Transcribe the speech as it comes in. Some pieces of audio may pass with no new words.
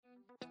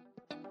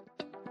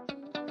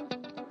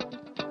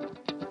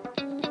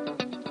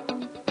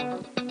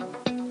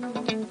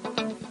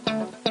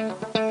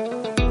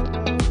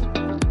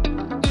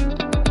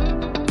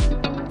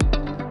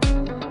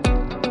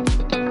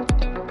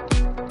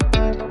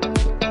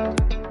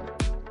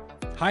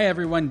Hi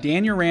everyone,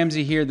 Daniel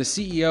Ramsey here, the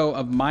CEO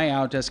of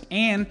MyOutDesk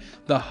and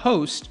the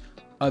host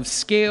of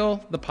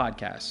Scale the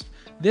Podcast.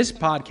 This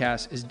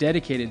podcast is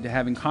dedicated to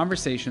having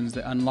conversations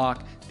that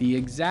unlock the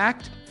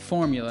exact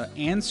formula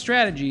and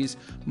strategies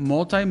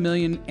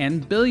multi-million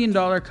and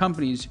billion-dollar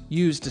companies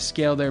use to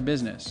scale their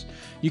business.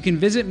 You can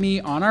visit me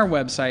on our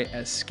website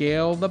at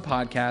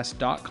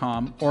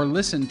scalethepodcast.com or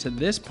listen to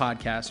this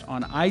podcast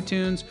on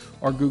iTunes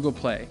or Google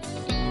Play.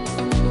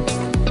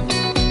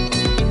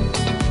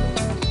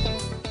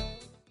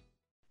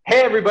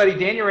 Hey everybody,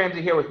 Daniel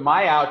Ramsey here with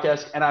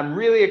MyOutDesk, and I'm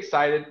really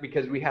excited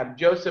because we have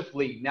Joseph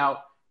Lee. Now,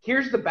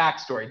 here's the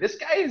backstory. This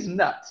guy is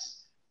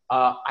nuts.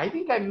 I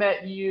think I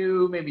met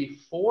you maybe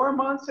 4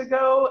 months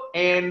ago,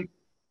 and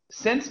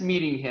since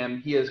meeting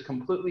him, he has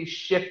completely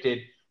shifted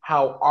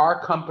how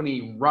our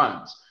company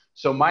runs.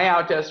 So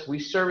MyOutDesk, we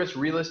service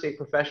real estate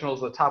professionals,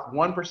 the top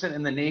 1%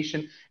 in the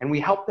nation, and we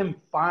help them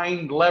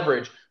find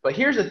leverage. But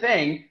here's the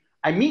thing,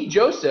 I meet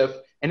Joseph,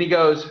 and he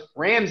goes,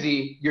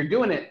 Ramsey, you're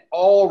doing it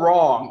all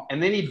wrong.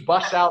 And then he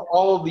busts out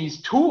all of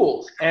these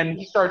tools, and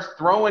he starts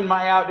throwing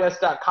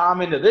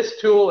MyOutDesk.com into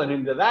this tool and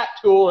into that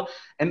tool.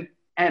 And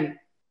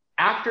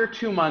after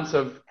 2 months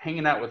of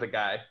hanging out with a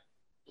guy,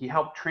 he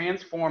helped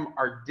transform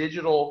our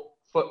digital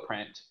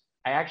footprint.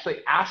 I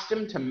actually asked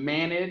him to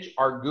manage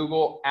our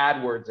Google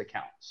AdWords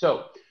account.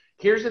 So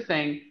here's the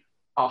thing,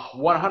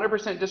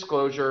 100%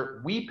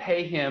 disclosure, we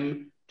pay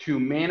him to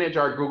manage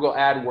our Google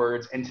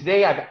AdWords. And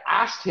today I've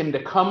asked him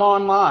to come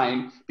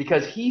online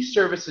because he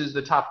services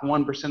the top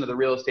 1% of the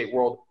real estate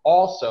world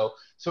also.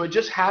 So it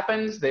just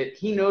happens that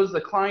he knows the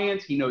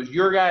clients, he knows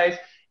your guys,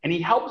 and he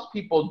helps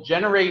people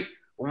generate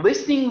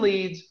listing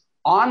leads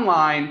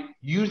online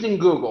using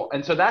Google.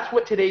 And so that's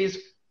what today's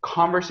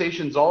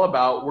conversation is all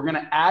about. We're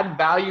gonna add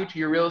value to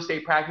your real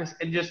estate practice,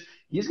 and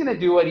he's gonna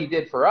do what he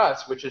did for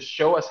us, which is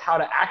show us how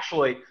to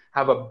actually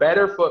have a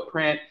better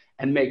footprint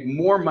and make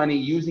more money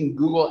using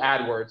Google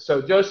AdWords.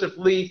 So Joseph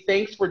Lee,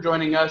 thanks for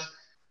joining us.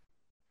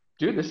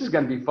 Dude, this is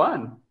gonna be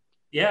fun.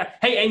 Yeah.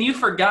 Hey, and you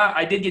forgot,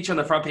 I did get you on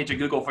the front page of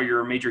Google for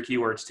your major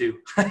keywords too.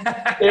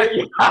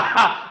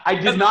 I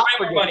did not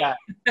forget that.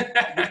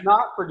 I did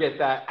not forget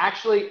that.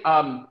 Actually,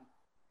 some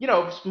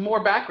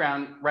more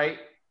background, right?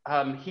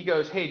 He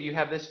goes, hey, do you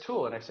have this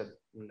tool? And I said,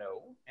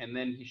 no. And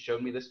then he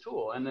showed me this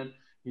tool. And then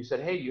he said,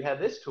 hey, you have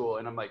this tool?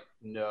 And I'm like,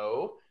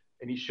 no.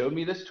 And he showed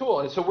me this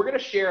tool. And so we're going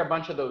to share a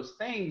bunch of those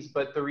things.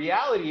 But the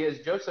reality is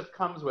Joseph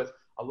comes with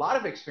a lot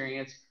of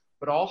experience,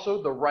 but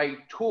also the right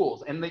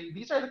tools. And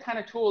these are the kind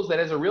of tools that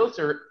as a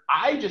realtor,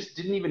 I just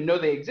didn't even know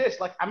they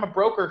exist. Like, I'm a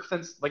broker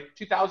since like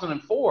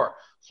 2004,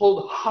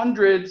 sold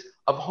hundreds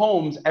of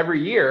homes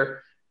every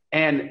year.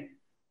 And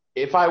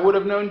if I would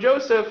have known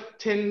Joseph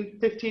 10,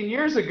 15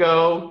 years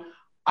ago,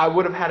 I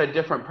would have had a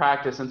different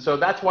practice. And so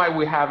that's why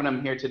we're having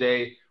him here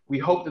today. We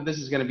hope that this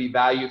is going to be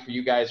value for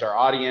you guys, our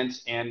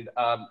audience. And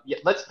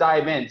let's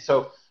dive in.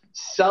 So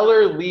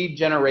seller lead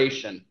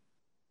generation,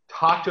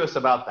 talk to us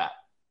about that.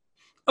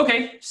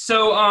 Okay.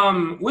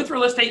 So with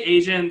real estate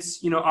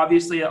agents,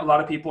 obviously a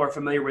lot of people are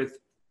familiar with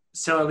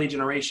seller lead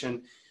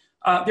generation.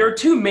 There are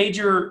two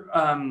major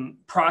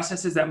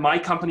processes that my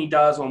company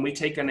does when we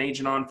take an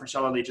agent on for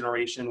seller lead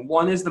generation.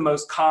 One is the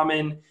most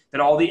common that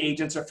all the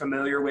agents are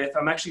familiar with.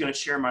 I'm actually going to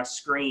share my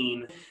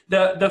screen.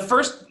 The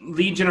first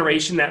lead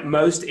generation that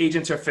most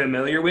agents are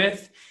familiar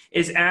with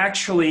is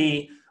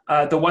actually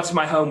the What's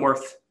My Home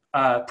Worth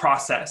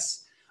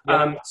process.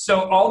 Yep.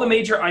 So all the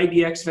major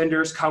IDX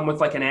vendors come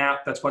with like an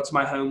app that's What's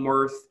My Home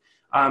Worth.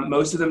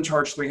 Most of them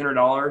charge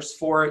 $300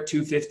 for it,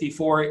 $250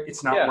 for it.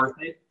 It's not worth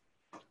it.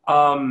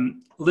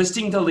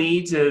 Listing to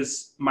leads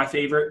is my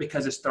favorite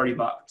because it's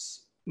 $30.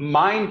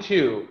 Mine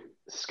too.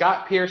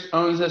 Scott Pierce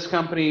owns this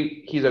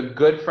company. He's a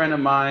good friend of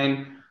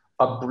mine,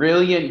 a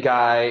brilliant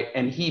guy,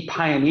 and he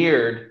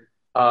pioneered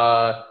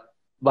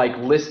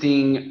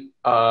listing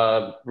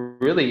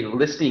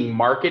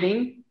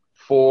marketing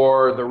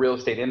for the real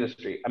estate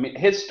industry. I mean,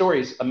 his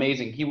story is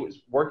amazing. He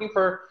was working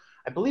for,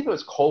 I believe it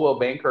was Coldwell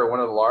Banker or one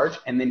of the large,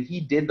 and then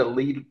he did the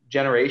lead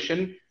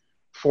generation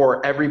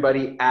for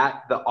everybody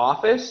at the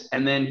office.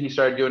 And then he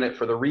started doing it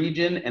for the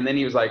region. And then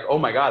he was like, oh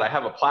my God, I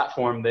have a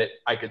platform that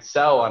I could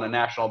sell on a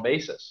national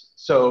basis.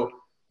 So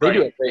they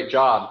do a great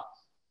job.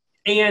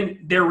 And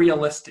they're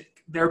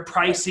realistic. Their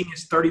pricing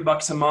is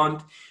 $30 a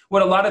month.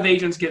 What a lot of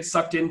agents get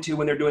sucked into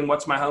when they're doing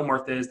What's My Home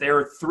Worth is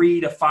they're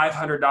 $300 to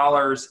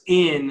 $500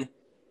 in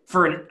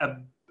for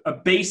a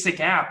basic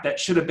app that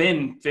should have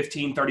been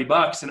 $15,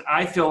 $30. And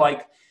I feel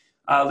like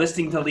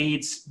listing to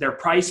leads, their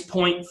price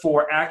point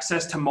for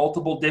access to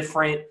multiple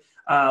different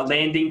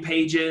landing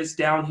pages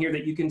down here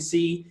that you can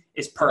see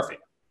is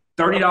perfect.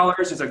 $30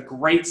 is a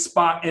great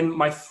spot. And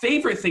my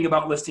favorite thing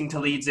about listing to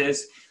leads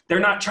is they're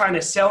not trying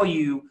to sell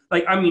you.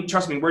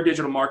 Trust me, we're a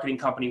digital marketing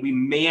company. We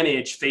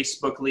manage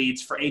Facebook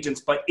leads for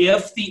agents. But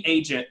if the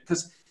agent,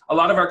 because a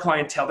lot of our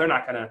clientele, they're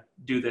not going to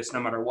do this no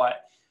matter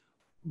what.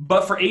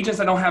 But for agents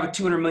that don't have a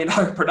 $200 million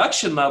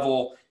production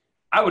level,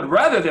 I would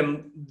rather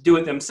them do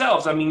it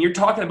themselves. I mean, you're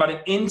talking about an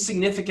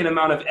insignificant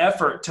amount of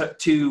effort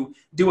to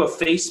do a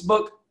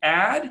Facebook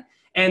ad,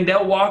 and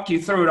they'll walk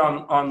you through it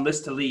on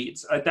List to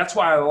Leads. That's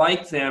why I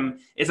like them,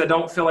 is I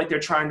don't feel like they're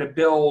trying to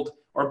build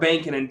or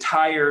bank an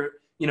entire,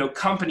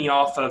 company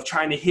off of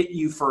trying to hit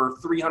you for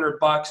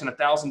 $300 and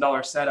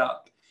 $1,000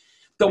 setup.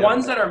 The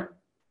ones that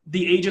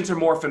the agents are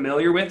more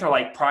familiar with are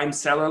like Prime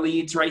Seller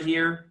Leads right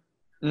here.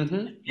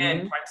 And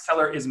Prime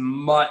Seller is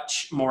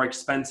much more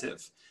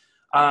expensive.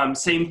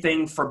 Same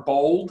thing for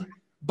Bold.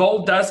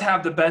 Bold does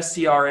have the best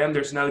CRM.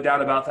 There's no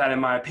doubt about that in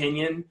my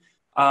opinion.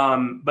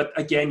 But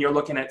again, you're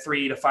looking at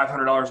 $300 to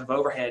 $500 of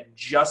overhead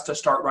just to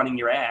start running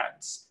your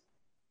ads.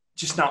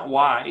 Just not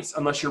wise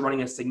unless you're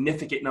running a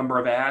significant number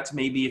of ads.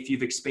 Maybe if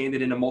you've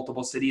expanded into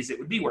multiple cities, it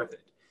would be worth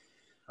it.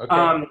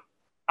 Okay.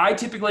 I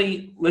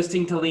typically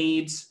Listing to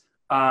Leads.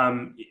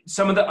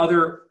 Some of the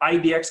other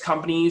IDX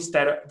companies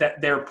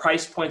that their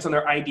price points on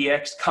their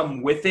IDX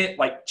come with it,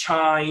 like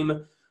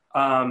Chime.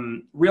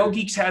 Real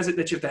Geeks has it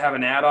that you have to have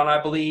an ad on,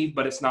 I believe,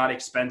 but it's not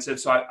expensive.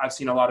 So I've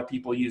seen a lot of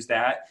people use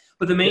that.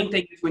 But the main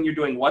thing is when you're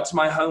doing What's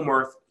My Home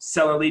Worth,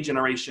 seller lead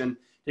generation,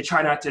 to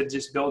try not to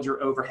just build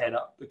your overhead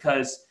up,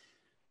 because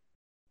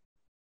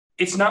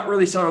it's not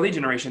really seller lead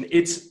generation.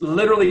 It's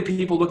literally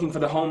people looking for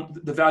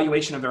the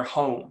valuation of their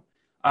home.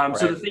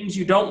 So the things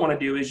you don't want to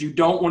do is you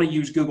don't want to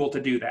use Google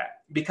to do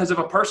that, because if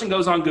a person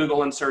goes on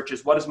Google and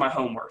searches, what is my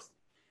home worth?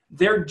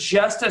 They're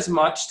just as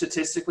much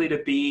statistically to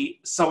be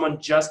someone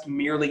just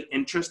merely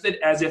interested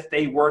as if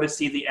they were to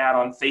see the ad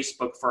on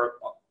Facebook for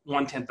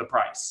 1/10 the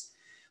price.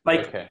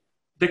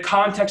 The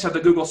context of the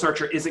Google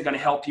searcher isn't going to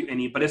help you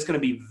any, but it's going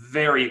to be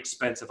very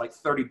expensive, like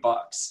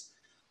 $30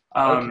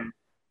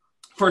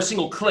 for a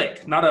single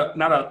click, not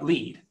a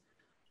lead.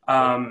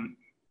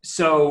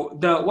 So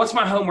the What's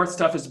My Home Worth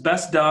stuff is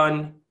best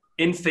done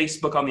in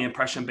Facebook on the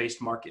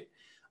impression-based market.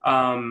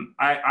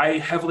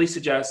 I heavily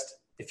suggest,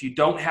 if you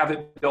don't have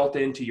it built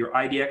into your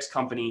IDX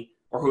company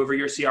or whoever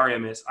your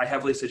CRM is, I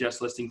heavily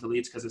suggest Listing to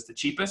Leads because it's the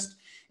cheapest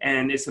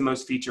and it's the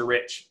most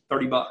feature-rich,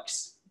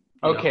 $30.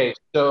 Okay,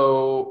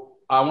 so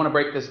I want to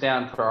break this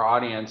down for our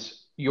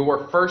audience.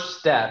 Your first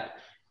step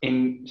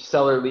in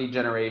seller lead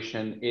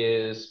generation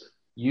is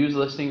use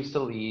Listings to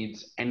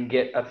Leads and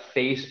get a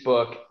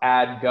Facebook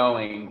ad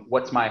going.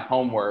 What's my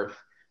home worth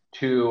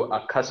to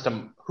a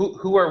custom?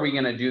 Who are we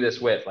going to do this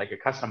with? Like a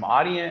custom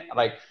audience?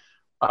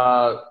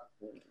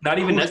 Not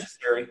even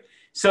necessary.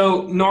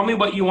 So normally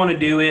what you want to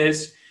do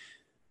is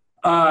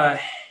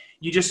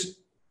you just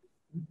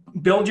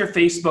build your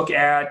Facebook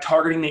ad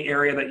targeting the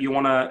area that you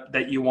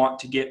want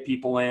to get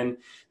people in.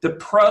 The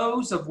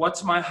pros of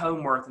What's My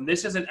Home Worth, and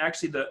this isn't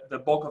actually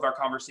the bulk of our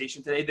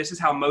conversation today. This is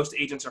how most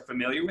agents are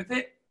familiar with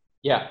it.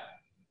 Yeah.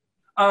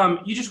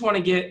 You just want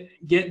to get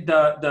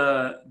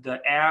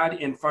the ad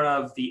in front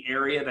of the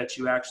area that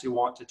you actually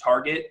want to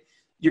target.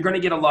 You're going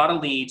to get a lot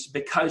of leads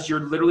because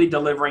you're literally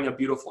delivering a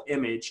beautiful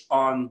image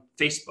on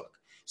Facebook.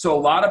 So a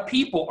lot of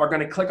people are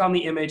going to click on the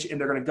image and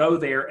they're going to go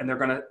there and they're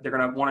going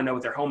to want to know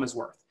what their home is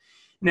worth.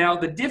 Now,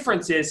 the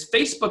difference is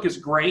Facebook is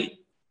great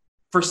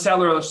for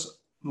sellers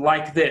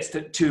like this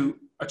to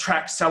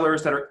attract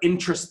sellers that are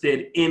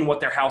interested in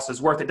what their house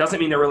is worth. It doesn't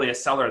mean they're really a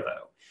seller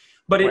though.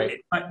 But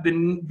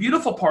the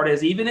beautiful part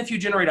is, even if you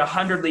generate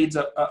 100 leads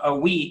a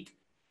week,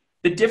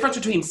 the difference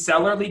between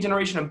seller lead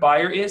generation and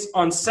buyer is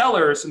on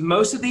sellers,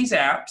 most of these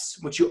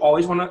apps, which you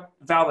always want to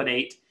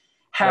validate,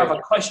 have a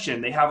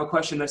question. They have a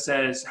question that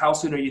says, how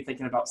soon are you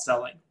thinking about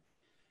selling?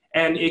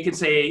 And it can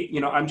say,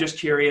 I'm just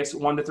curious,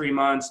 1 to 3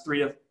 months, 3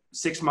 to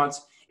 6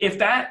 months. If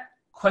that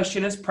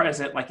question is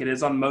present, like it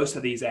is on most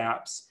of these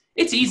apps,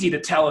 it's easy to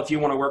tell if you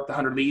want to work the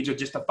 100 leads or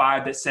just the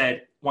 5 that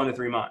said 1 to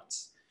 3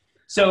 months.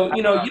 So,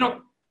 you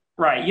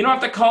don't have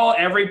to call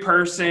every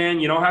person.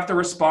 You don't have to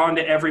respond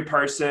to every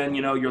person.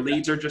 Your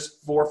leads are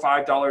just $4 or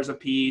 $5 a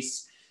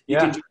piece. You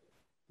can just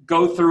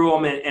go through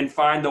them and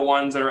find the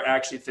ones that are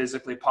actually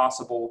physically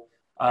possible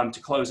to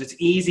close. It's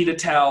easy to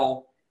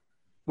tell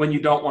when you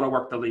don't want to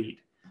work the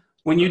lead.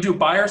 When you do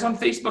buyers on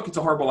Facebook, it's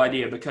a horrible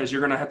idea because you're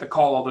going to have to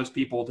call all those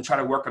people to try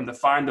to work them to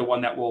find the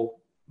one that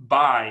will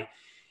buy.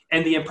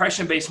 And the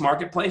impression-based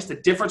marketplace, the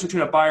difference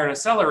between a buyer and a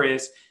seller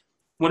is,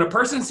 when a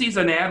person sees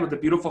an ad with a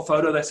beautiful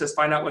photo that says,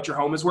 find out what your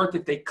home is worth,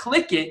 if they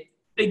click it,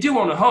 they do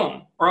own a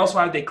home, or else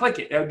why would they click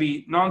it? That would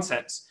be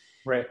nonsense.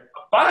 Right.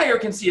 A buyer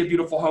can see a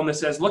beautiful home that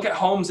says, look at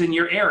homes in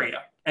your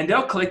area, and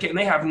they'll click it and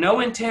they have no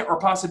intent or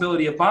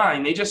possibility of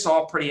buying. They just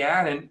saw a pretty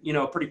ad and,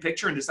 a pretty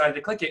picture and decided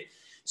to click it.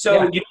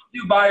 So you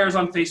do buyers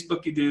on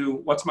Facebook, you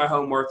do What's My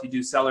Home Worth, you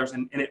do sellers,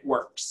 and it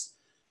works.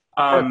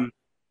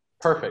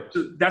 Perfect.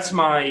 So that's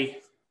my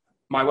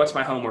What's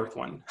My Home Worth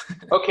one.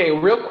 Okay,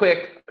 real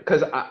quick,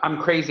 because I'm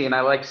crazy and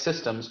I like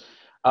systems.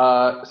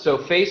 So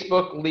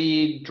Facebook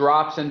lead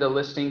drops into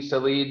Listings to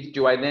Leads.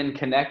 Do I then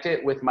connect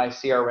it with my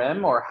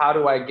CRM, or how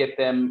do I get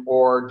them,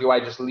 or do I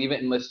just leave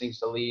it in Listings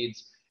to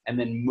Leads and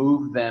then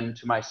move them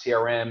to my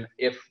CRM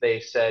if they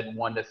said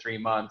 1 to 3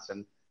 months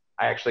and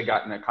I actually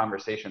got in a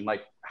conversation?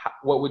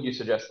 What would you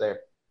suggest there?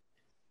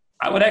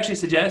 I would actually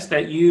suggest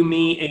that you,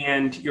 me,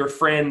 and your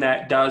friend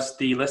that does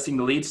the Listing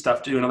to Lead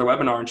stuff do another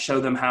webinar and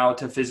show them how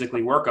to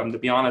physically work them, to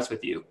be honest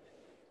with you.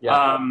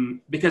 Yeah.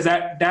 Because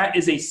that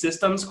is a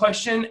systems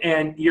question,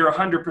 and you're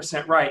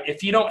 100% right.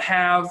 If you don't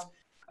have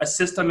a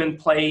system in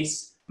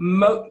place,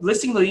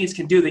 listing leads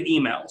can do the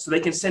email. So they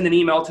can send an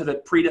email to the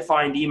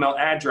predefined email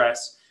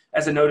address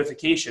as a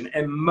notification.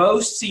 And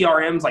most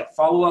CRMs like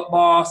Follow Up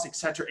Boss, et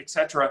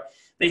cetera,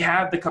 they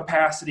have the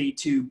capacity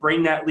to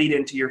bring that lead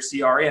into your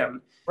CRM.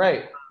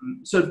 Right.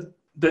 So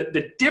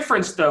the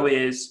difference though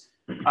is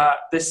the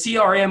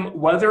CRM,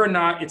 whether or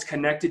not it's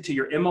connected to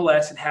your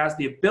MLS, it has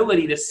the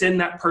ability to send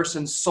that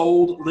person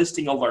sold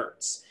listing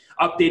alerts,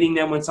 updating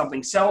them when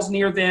something sells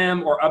near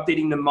them, or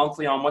updating them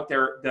monthly on what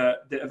the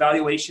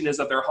evaluation is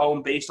of their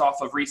home based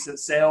off of recent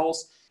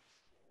sales.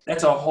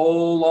 That's a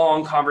whole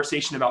long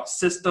conversation about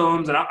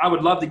systems. And I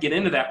would love to get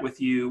into that with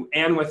you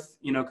and with,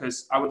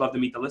 because I would love to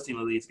meet the listing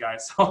leads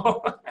guys.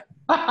 So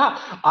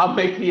I'll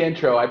make the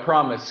intro, I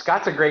promise.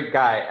 Scott's a great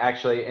guy,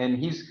 actually. And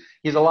he's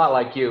a lot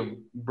like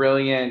you,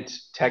 brilliant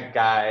tech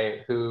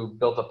guy who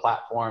built a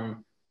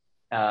platform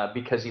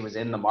because he was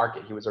in the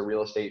market. He was a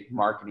real estate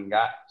marketing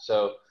guy.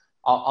 So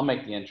I'll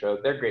make the intro.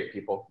 They're great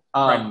people.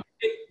 Right.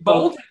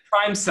 Bold and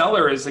Prime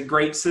Seller is a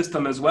great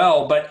system as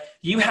well, but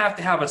you have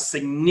to have a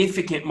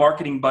significant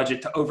marketing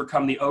budget to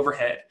overcome the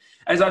overhead.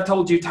 As I've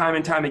told you time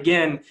and time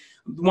again,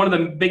 one of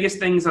the biggest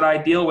things that I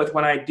deal with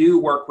when I do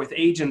work with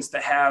agents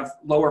that have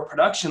lower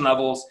production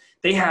levels,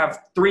 they have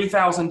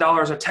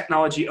 $3,000 of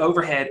technology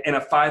overhead and a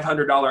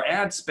 $500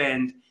 ad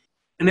spend,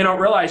 and they don't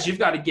realize you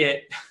got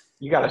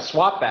to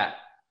swap that.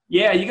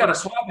 Yeah, you got to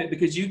swap it,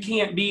 because you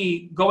can't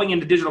be going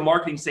into digital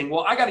marketing saying,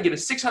 well, I got to get a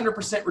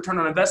 600% return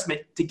on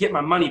investment to get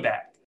my money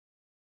back.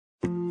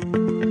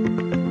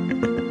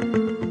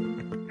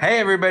 Hey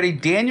everybody,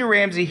 Daniel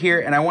Ramsey here,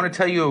 and I want to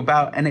tell you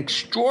about an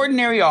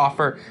extraordinary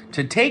offer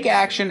to take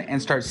action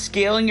and start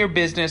scaling your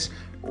business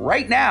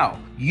right now.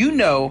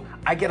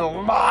 I get a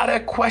lot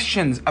of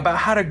questions about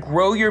how to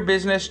grow your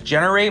business,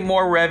 generate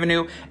more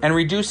revenue, and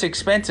reduce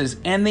expenses.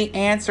 And the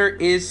answer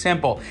is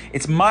simple.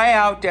 It's My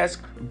Outdesk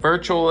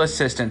Virtual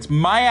Assistants.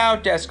 My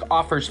Outdesk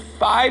offers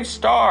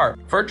 5-star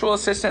virtual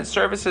assistant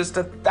services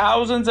to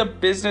thousands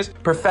of business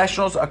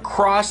professionals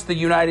across the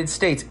United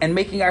States, and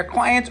making our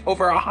clients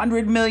over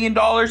 $100 million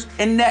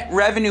in net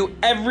revenue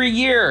every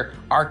year.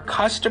 Our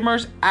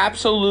customers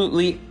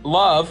absolutely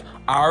love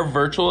our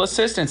virtual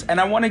assistants,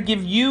 and I want to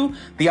give you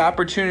the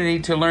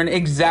opportunity to learn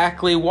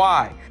exactly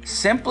why.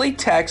 Simply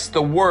text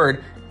the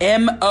word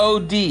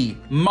MOD,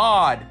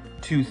 MOD,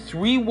 to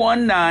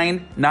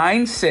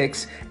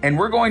 31996, and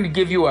we're going to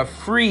give you a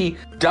free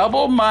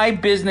Double My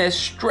Business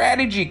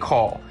strategy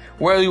call,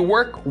 where you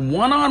work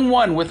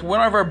one-on-one with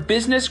one of our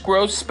business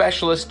growth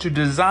specialists to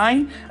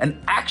design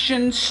an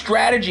action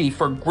strategy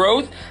for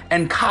growth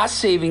and cost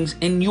savings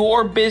in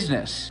your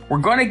business. We're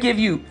going to give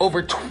you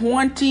over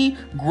 20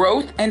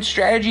 growth and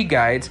strategy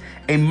guides,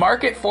 a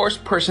market force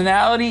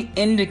personality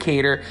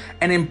indicator,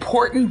 an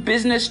important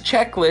business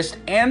checklist,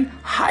 and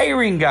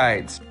hiring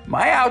guides.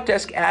 My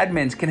Outdesk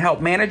admins can help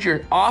manage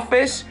your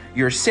office,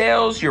 your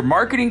sales, your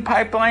marketing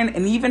pipeline,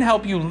 and even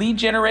help you lead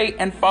generate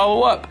and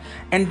follow up.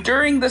 And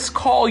during this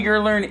call,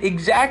 you'll learn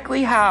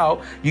exactly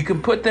how you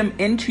can put them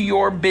into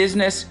your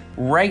business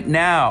right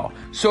now.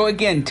 So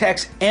again,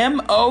 text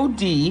MOD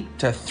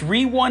to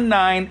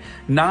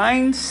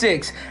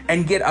 31996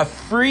 and get a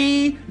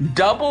free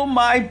Double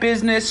My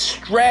Business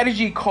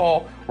strategy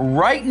call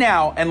right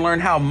now, and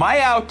learn how My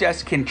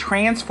Outdesk can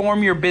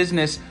transform your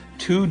business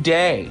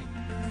today.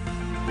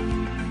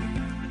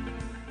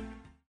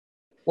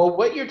 Well,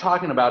 what you're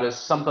talking about is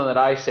something that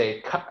I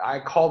say, I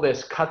call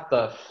this cut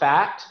the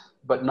fat,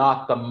 but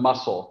not the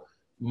muscle.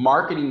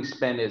 Marketing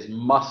spend is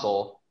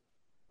muscle.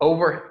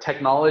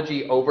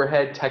 Technology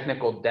overhead,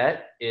 technical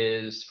debt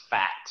is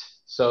fat.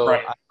 So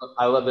right.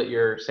 I love that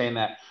you're saying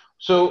that.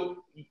 So,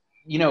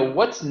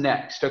 what's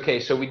next?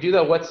 Okay, so we do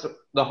what's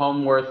the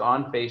home worth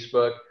on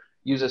Facebook,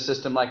 use a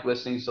system like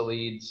Listings to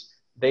Leads.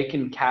 They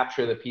can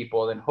capture the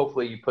people, then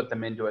hopefully you put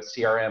them into a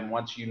CRM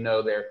once you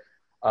know they're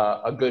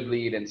a good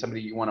lead and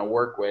somebody you want to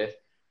work with.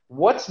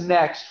 What's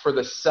next for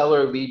the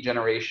seller lead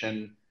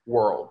generation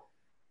world?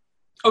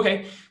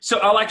 Okay, so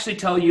I'll actually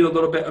tell you a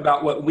little bit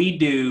about what we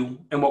do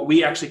and what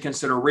we actually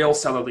consider real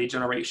seller lead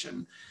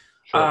generation.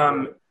 Sure.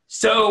 I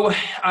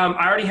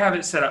already have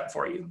it set up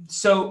for you.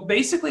 So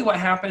basically what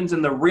happens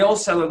in the real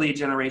seller lead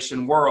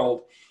generation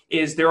world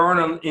is there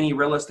aren't any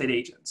real estate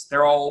agents.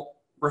 They're all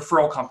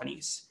referral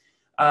companies.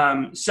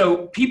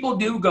 So people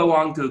do go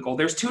on Google.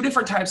 There's 2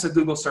 different types of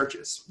Google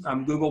searches.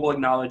 Google will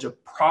acknowledge a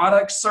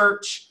product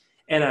search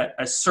and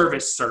a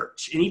service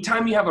search.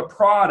 Anytime you have a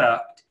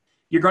product,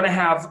 you're going to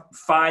have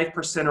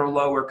 5% or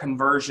lower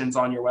conversions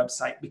on your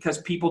website, because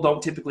people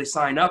don't typically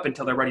sign up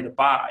until they're ready to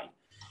buy.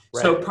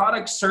 Right. So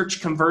product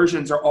search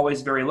conversions are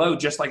always very low,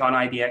 just like on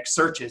IDX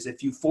searches.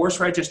 If you force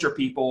register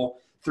people,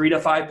 3 to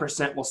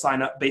 5% will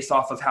sign up based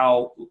off of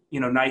how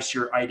nice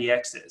your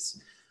IDX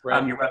is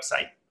on your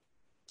website.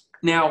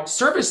 Now,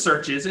 service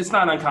searches, it's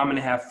not uncommon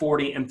to have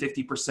 40 and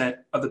 50%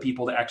 of the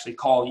people that actually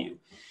call you.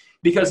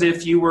 Because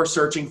if you were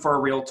searching for a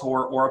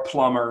realtor or a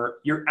plumber,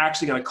 you're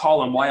actually going to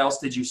call them. Why else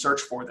did you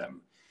search for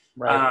them?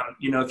 Right.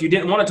 If you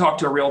didn't want to talk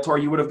to a realtor,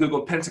 you would have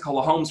Googled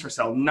Pensacola homes for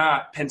sale,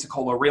 not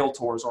Pensacola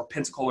realtors or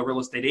Pensacola real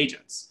estate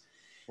agents.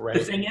 Right.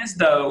 The thing is,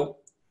 though,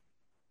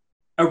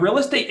 a real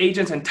estate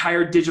agent's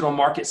entire digital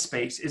market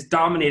space is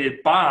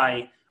dominated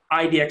by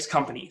IDX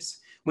companies.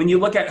 When you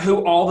look at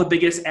who all the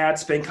biggest ad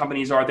spend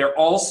companies are, they're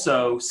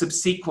also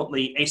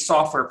subsequently a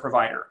software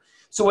provider.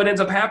 So what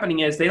ends up happening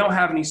is they don't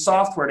have any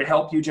software to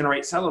help you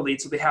generate seller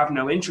leads, so they have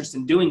no interest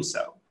in doing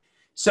so.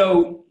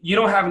 So you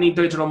don't have any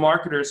digital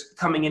marketers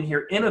coming in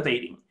here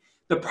innovating.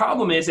 The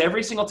problem is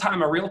every single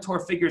time a realtor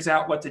figures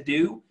out what to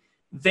do,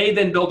 they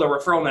then build a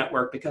referral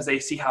network because they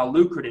see how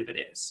lucrative it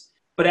is.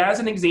 But as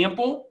an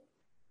example,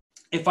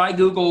 if I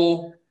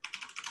Google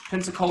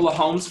Pensacola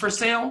homes for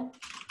sale,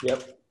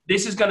 Yep.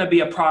 this is going to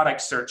be a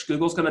product search.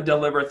 Google's going to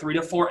deliver 3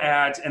 to 4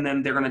 ads, and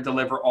then they're going to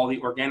deliver all the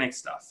organic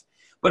stuff.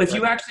 But if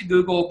you actually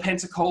Google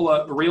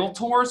Pensacola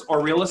realtors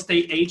or real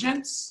estate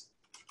agents,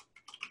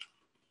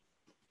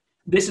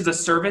 this is a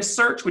service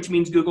search, which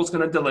means Google's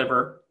going to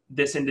deliver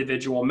this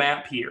individual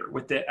map here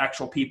with the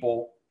actual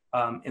people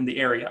in the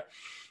area.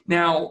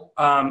 Now,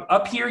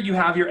 up here you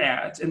have your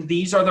ads, and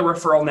these are the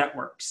referral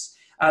networks.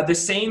 The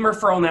same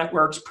referral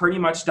networks pretty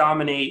much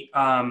dominate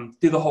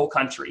through the whole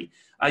country.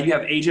 You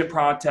have Agent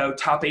Pronto,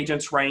 Top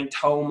Agents Ranked,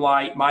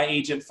 HomeLight, My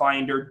Agent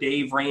Finder,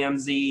 Dave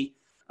Ramsey.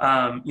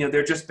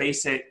 They're just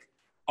basic.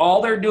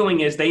 All they're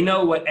doing is they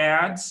know what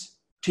ads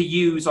to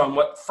use on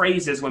what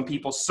phrases when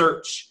people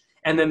search,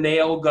 and then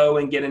they'll go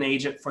and get an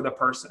agent for the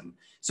person.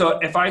 So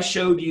if I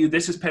showed you,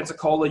 this is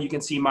Pensacola, you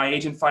can see My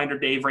Agent Finder,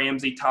 Dave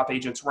Ramsey, Top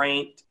Agents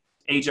Ranked,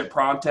 Agent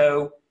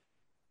Pronto.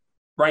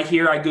 Right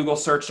here, I Google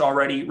searched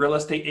already real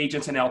estate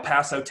agents in El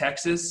Paso,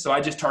 Texas. So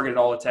I just targeted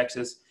all of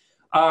Texas.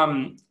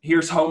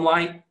 Here's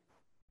HomeLight,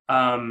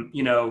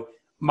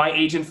 My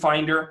Agent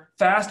Finder.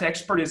 Fast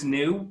Expert is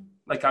new.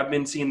 Like I've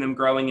been seeing them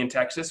growing in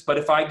Texas. But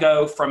if I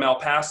go from El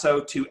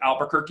Paso to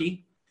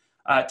Albuquerque,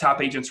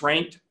 Top Agents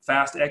Ranked,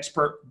 Fast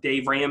Expert,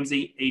 Dave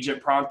Ramsey,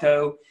 Agent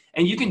Pronto.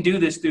 And you can do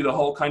this through the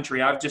whole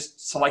country. I've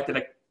just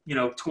selected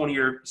 20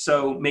 or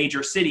so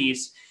major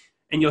cities.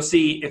 And you'll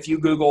see if you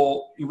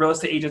Google real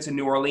estate agents in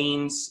New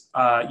Orleans,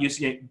 you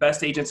see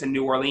best agents in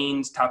New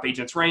Orleans, Top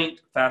Agents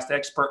Ranked, Fast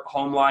Expert,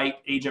 HomeLight,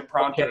 Agent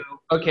Pronto.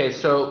 Okay,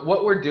 so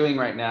what we're doing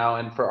right now,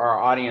 and for our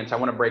audience, I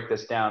want to break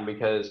this down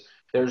because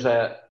there's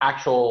an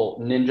actual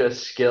ninja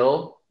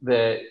skill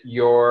that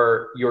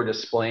you're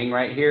displaying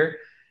right here,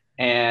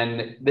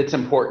 and that's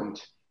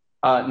important.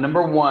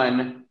 Number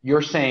one,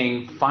 you're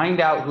saying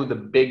find out who the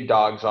big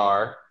dogs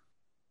are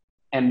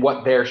and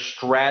what their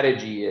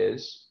strategy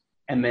is,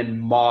 and then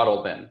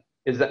model them.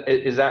 Is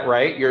that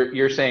right?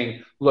 You're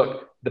saying,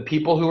 look, the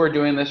people who are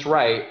doing this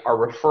right are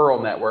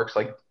referral networks.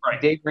 Like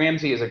Dave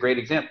Ramsey is a great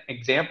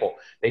example.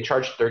 They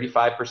charge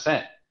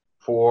 35%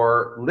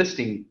 for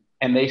listing,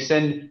 and they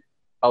send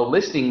a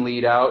listing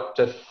lead out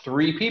to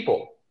 3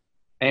 people.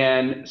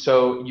 And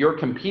so you're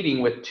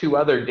competing with 2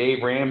 other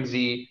Dave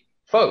Ramsey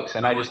folks.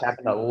 And I just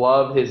happen to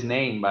love his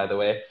name, by the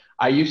way.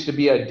 I used to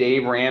be a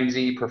Dave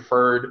Ramsey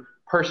preferred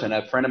person.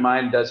 A friend of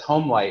mine does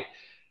HomeLight.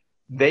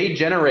 They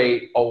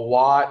generate a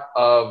lot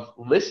of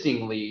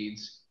listing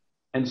leads.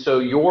 And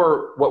so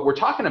what we're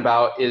talking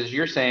about is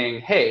you're saying,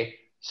 hey,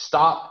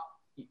 stop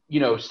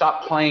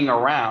playing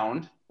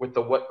around with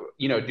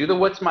do the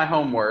what's my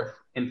home worth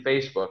in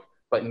Facebook,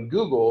 but in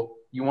Google,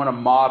 you want to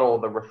model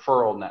the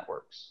referral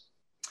networks.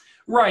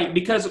 Right,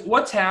 because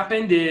what's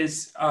happened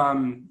is,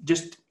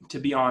 just to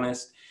be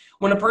honest,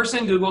 when a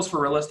person Googles for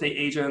real estate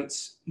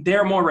agents,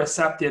 they're more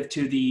receptive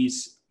to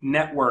these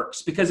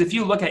networks, because if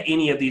you look at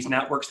any of these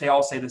networks, they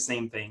all say the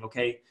same thing.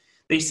 Okay,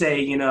 they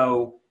say they're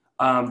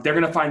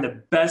going to find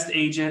the best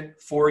agent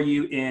for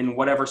you in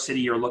whatever city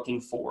you're looking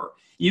for.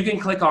 You can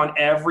click on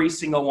every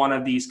single one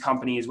of these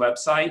companies'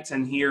 websites,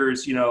 and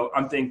here's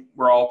I think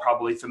we're all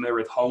probably familiar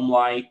with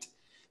HomeLight.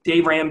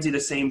 Dave Ramsey, the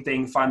same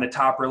thing. Find the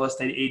top real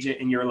estate agent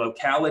in your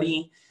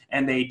locality,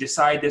 and they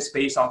decide this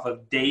based off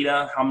of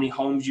data: how many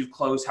homes you've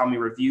closed, how many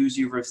reviews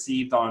you've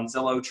received on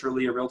Zillow,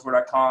 Trulia,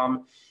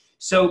 Realtor.com.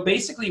 So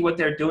basically what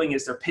they're doing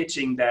is they're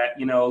pitching that,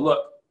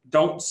 look,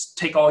 don't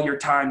take all your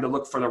time to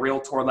look for the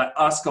realtor. Let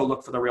us go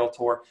look for the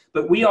realtor.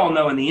 But we all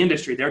know in the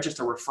industry, they're just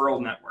a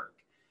referral network.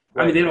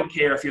 Right. I mean, they don't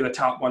care if you're the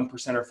top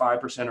 1% or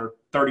 5% or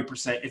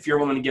 30%. If you're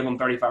willing to give them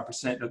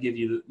 35%, they'll give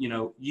you,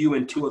 you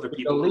and 2 other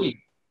people. The lead.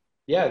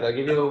 Yeah, they'll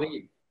give you the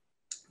lead.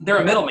 They're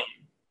a middleman.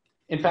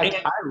 In fact,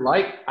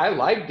 I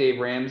like Dave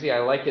Ramsey. I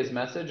like his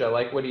message. I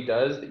like what he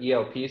does, the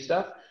ELP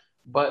stuff.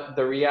 But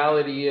the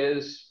reality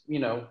is,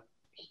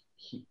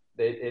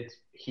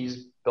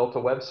 he's built a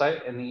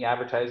website and he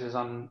advertises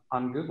on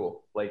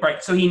Google.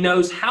 Right. So he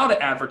knows how to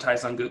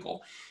advertise on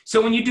Google.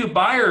 So when you do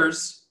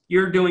buyers,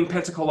 you're doing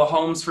Pensacola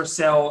homes for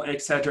sale,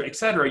 et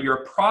cetera,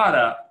 you're a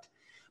product.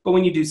 But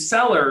when you do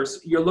sellers,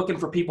 you're looking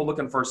for people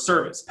looking for a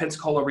service.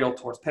 Pensacola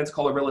realtors,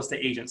 Pensacola real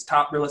estate agents,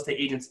 top real estate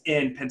agents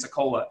in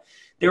Pensacola.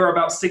 There are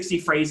about 60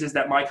 phrases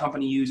that my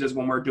company uses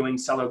when we're doing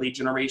seller lead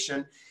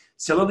generation.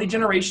 Seller lead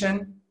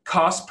generation,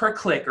 cost per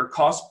click or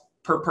cost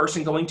per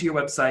person going to your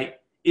website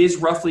is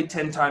roughly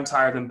 10 times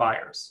higher than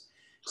buyers.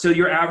 So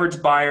your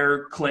average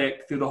buyer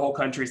click through the whole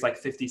country is like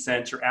 50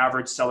 cents. Your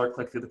average seller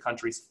click through the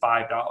country is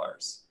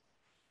 $5.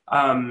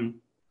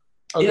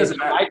 Okay, so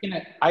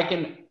I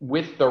can,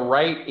 with the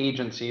right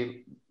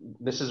agency,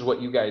 this is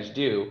what you guys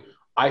do.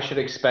 I should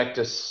expect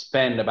to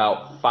spend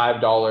about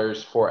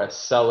 $5 for a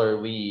seller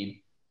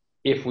lead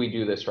if we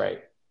do this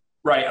right.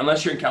 Right,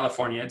 unless you're in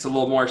California, it's a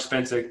little more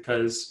expensive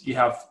because you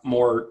have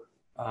more.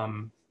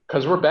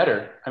 Because we're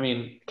better. I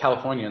mean,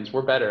 Californians,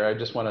 we're better. I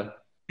just want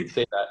to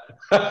say that.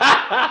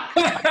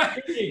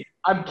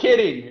 I'm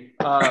kidding.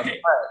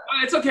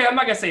 It's okay. I'm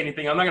not gonna say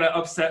anything. I'm not gonna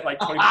upset like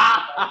 20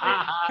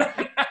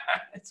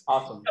 It's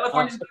awesome.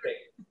 California's great.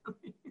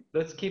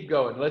 Let's keep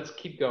going.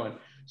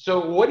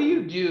 So what do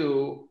you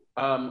do?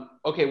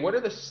 Okay, what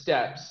are the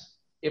steps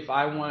if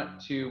I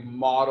want to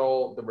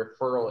model the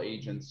referral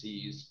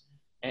agencies,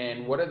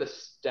 and what are the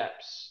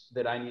steps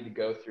that I need to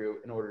go through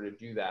in order to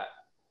do that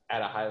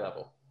at a high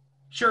level?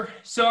 Sure.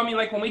 So, I mean,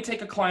 like when we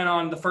take a client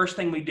on, the first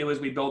thing we do is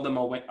we build them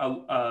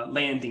a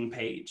landing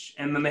page,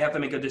 and then they have to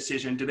make a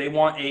decision. Do they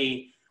want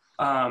a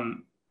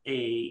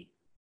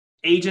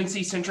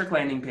agency-centric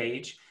landing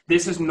page?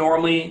 This is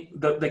normally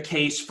the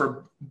case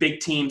for big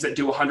teams that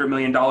do $100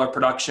 million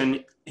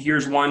production.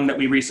 Here's one that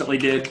we recently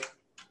did.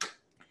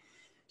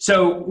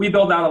 So we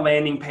build out a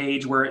landing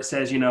page where it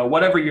says,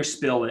 whatever your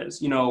spill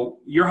is,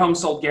 your home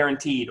sold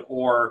guaranteed,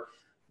 or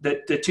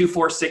the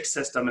 246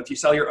 system. If you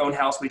sell your own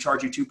house, we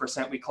charge you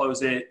 2%, we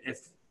close it.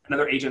 If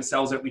another agent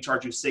sells it, we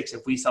charge you 6%.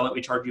 If we sell it,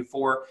 we charge you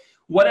 4%.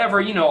 Whatever,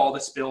 all the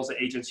spills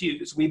that agents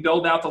use. We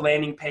build out the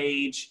landing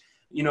page.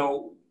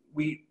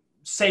 We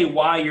say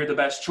why you're the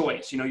best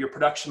choice. Your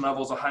production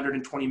level is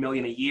 120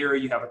 million a year.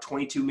 You have a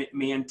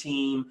 22-man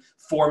team,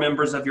 4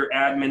 members of your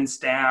admin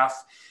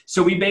staff.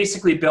 So we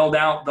basically build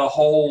out the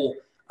whole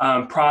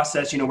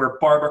process, where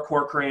Barbara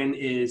Corcoran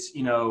is,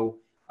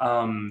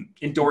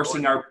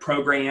 endorsing our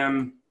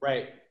program.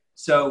 Right.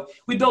 So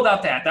we build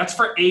out that's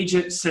for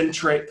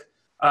agent-centric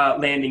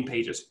landing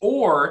pages.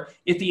 Or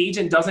if the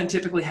agent doesn't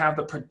typically have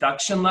the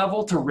production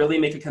level to really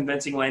make a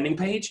convincing landing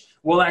page,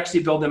 we'll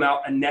actually build them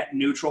out a net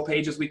neutral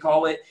page, as we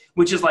call it,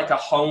 which is like a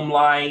home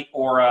light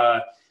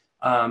or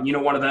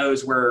one of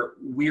those where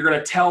we're going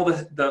to tell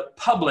the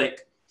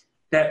public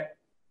that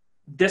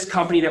this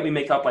company that we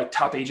make up, like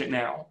Top Agent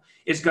Now,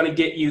 is going to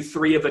get you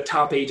 3 of the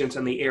top agents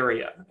in the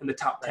area, in the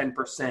top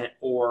 10%,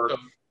 or,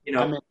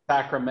 I'm in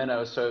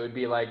Sacramento, so it would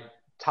be like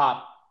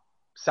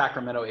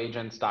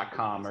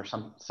topsacramentoagents.com or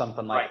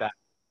something like that.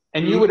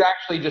 And you would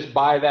actually just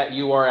buy that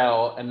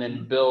URL and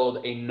then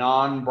build a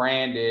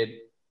non-branded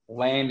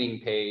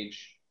landing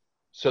page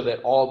so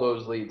that all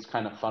those leads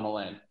kind of funnel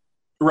in.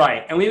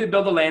 Right. And we would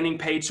build a landing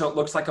page so it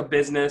looks like a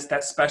business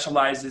that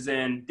specializes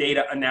in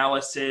data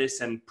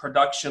analysis and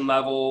production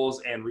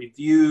levels and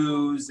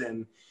reviews.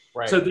 And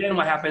so then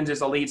what happens is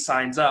a lead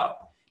signs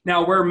up.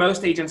 Now, where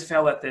most agents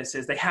fail at this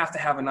is they have to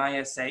have an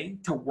ISA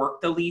to work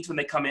the leads when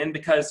they come in,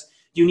 because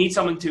you need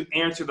someone to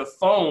answer the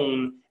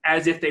phone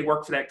as if they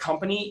work for that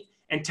company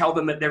and tell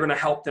them that they're going to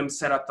help them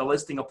set up the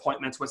listing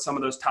appointments with some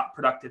of those top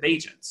productive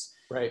agents.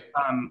 Right.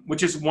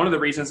 Which is one of the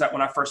reasons that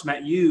when I first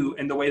met you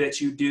and the way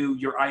that you do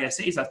your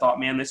ISAs, I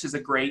thought, man, this is a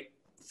great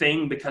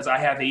thing, because I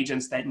have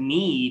agents that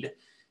need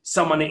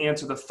someone to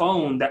answer the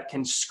phone that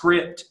can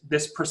script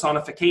this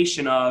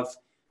personification of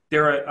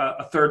they're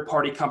a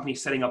third-party company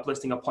setting up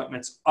listing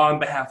appointments on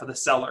behalf of the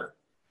seller.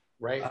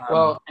 Right.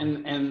 Well,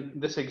 and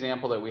this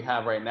example that we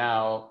have right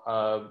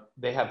now,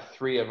 they have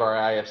 3 of our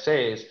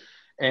ISAs,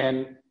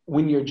 and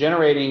when you're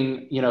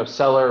generating,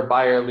 seller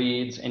buyer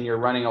leads and you're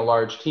running a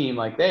large team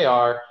like they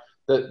are,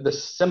 the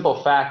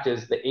simple fact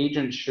is the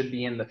agent should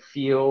be in the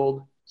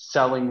field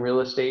selling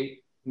real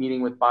estate,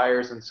 meeting with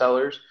buyers and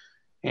sellers,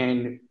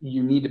 and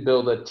you need to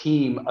build a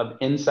team of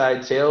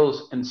inside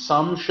sales, and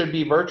some should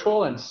be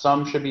virtual and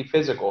some should be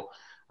physical.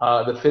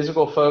 The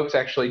physical folks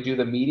actually do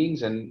the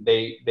meetings and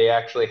they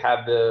actually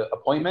have the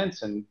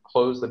appointments and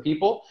close the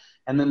people.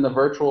 And then the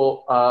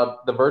virtual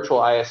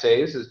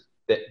ISAs is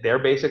that they're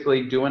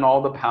basically doing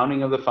all the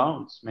pounding of the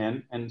phones,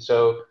 man. And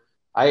so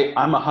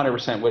I'm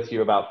 100% with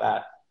you about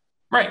that.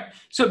 Right.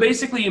 So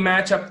basically you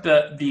match up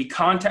the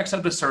context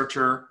of the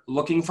searcher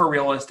looking for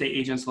real estate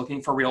agents,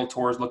 looking for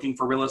realtors, looking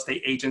for real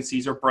estate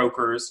agencies or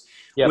brokers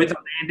with the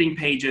landing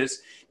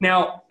pages.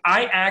 Now,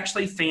 I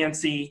actually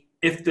fancy,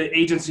 if the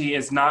agency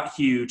is not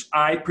huge,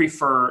 I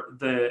prefer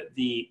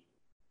the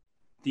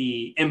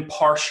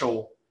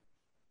impartial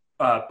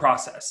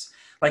process.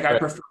 Like I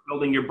prefer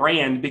building your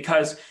brand,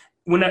 because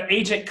when an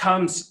agent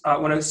comes,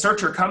 when a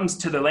searcher comes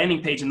to the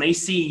landing page and they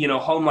see,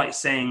 HomeLight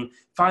saying,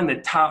 find the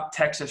top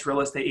Texas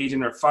real estate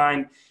agent, or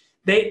find,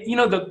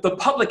 the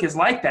public is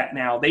like that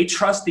now. They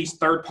trust these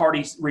third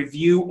parties,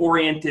 review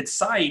oriented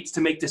sites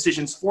to make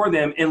decisions for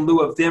them in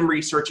lieu of them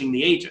researching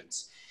the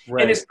agents.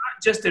 Right. And it's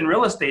not just in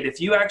real estate. If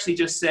you actually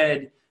just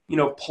said,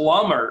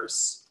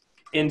 plumbers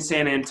in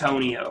San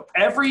Antonio,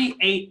 every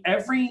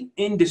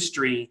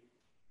industry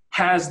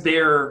has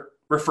their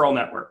referral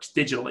networks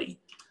digitally.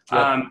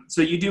 Yep.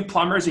 So you do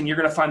plumbers and you're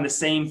going to find the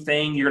same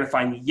thing. You're going to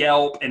find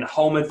Yelp and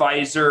Home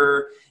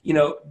Advisor,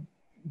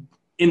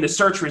 in the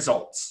search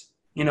results.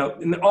 You know,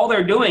 and all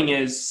they're doing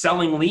is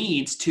selling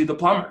leads to the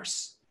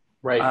plumbers.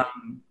 Right.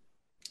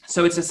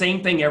 So it's the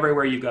same thing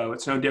everywhere you go.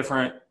 It's no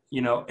different.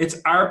 You know,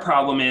 it's our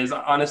problem is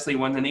honestly,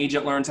 when an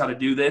agent learns how to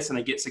do this and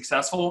they get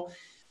successful,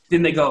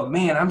 then they go,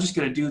 man, I'm just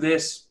going to do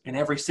this in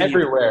every city.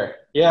 Everywhere.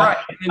 Yeah. Right.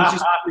 And then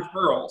just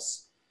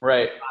referrals.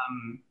 Right.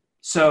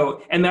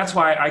 So, and that's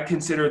why I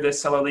consider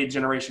this seller lead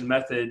generation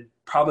method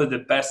probably the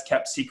best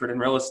kept secret in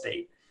real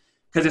estate,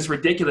 because it's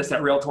ridiculous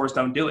that realtors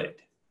don't do it.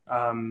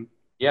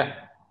 Yeah.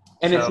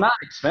 And it's not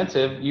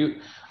expensive.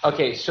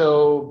 Okay,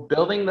 so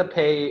building the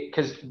page,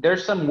 because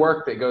there's some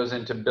work that goes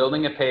into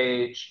building a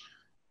page,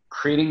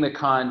 creating the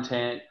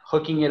content,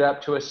 hooking it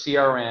up to a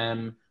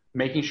CRM,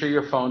 making sure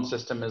your phone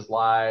system is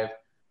live.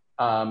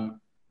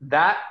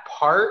 That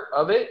part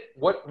of it,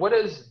 what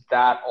is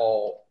that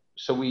all?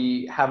 So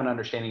we have an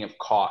understanding of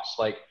cost.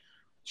 Like,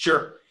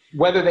 sure,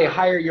 whether they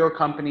hire your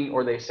company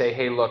or they say,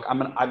 hey, look,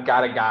 I've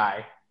got a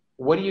guy.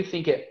 What do you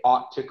think it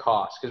ought to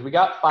cost? Because we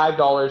got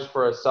 $5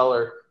 for a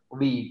seller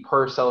lead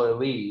per seller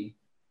lead.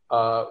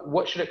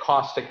 What should it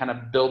cost to kind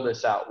of build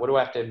this out? What do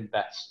I have to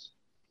invest?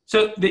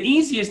 So the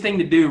easiest thing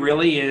to do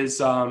really is,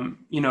 get a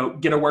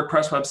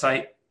WordPress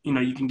website. You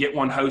know, you can get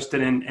one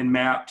hosted and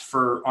mapped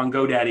on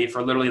GoDaddy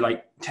for literally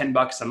like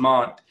 $10 a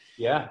month.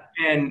 Yeah.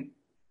 And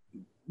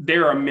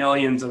there are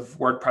millions of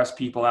WordPress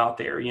people out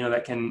there, you know,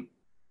 that can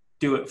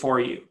do it for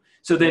you.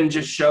 So then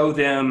just show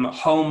them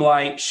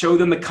HomeLight, show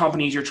them the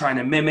companies you're trying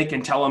to mimic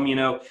and tell them, you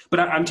know, but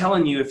I'm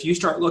telling you, if you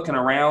start looking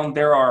around,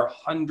 there are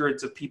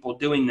hundreds of people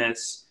doing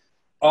this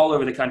all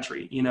over the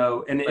country, you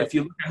know, and if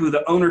you look at who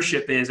the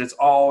ownership is, it's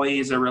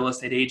always a real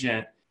estate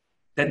agent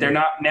that they're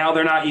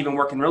not even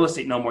working real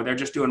estate no more. They're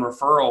just doing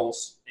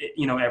referrals,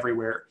 you know,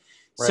 everywhere.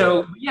 Right.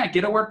 So yeah,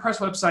 get a WordPress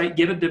website,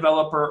 get a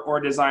developer or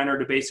a designer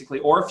to basically,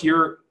 or if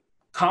you're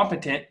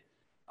competent,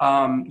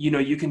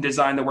 you can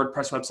design the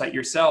WordPress website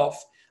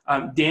yourself.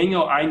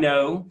 Daniel, I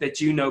know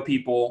that you know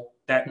people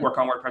that work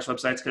on WordPress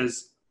websites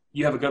because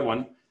you have a good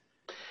one.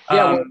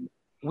 Yeah,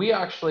 we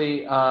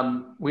actually,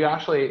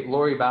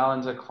 Lori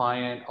Ballin's a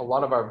client. A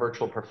lot of our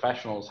virtual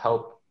professionals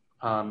help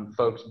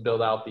folks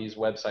build out these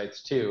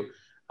websites too.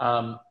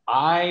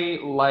 I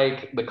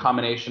like the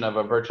combination of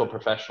a virtual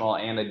professional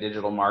and a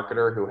digital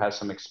marketer who has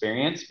some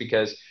experience,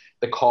 because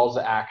the calls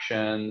to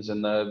actions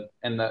and the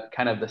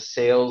kind of the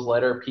sales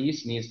letter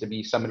piece needs to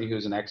be somebody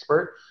who's an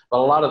expert, but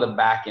a lot of the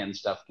back end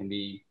stuff can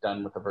be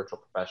done with a virtual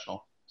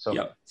professional.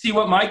 So See,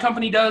 what my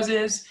company does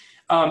is,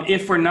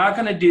 if we're not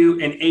going to do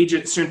an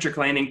agent centric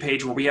landing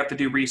page where we have to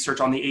do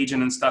research on the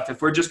agent and stuff,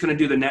 if we're just going to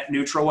do the net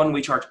neutral one,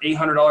 we charge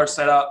 $800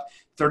 setup,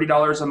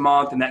 $30 a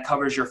month, and that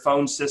covers your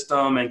phone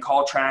system and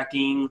call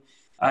tracking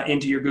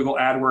into your Google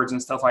AdWords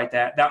and stuff like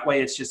that. That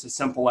way it's just as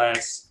simple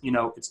as, you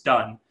know, it's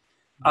done.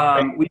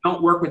 We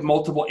don't work with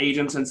multiple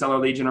agents in seller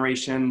lead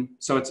generation,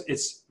 so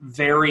it's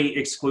very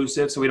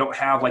exclusive. So we don't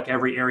have like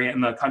every area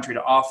in the country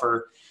to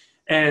offer,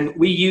 and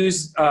we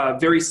use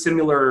very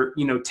similar,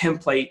 you know,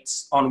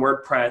 templates on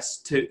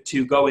WordPress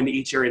to go into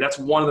each area. That's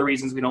one of the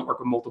reasons we don't work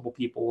with multiple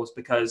people, is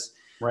because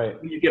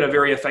you get a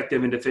very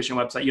effective and efficient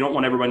website. You don't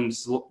want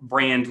everyone's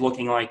brand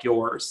looking like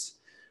yours.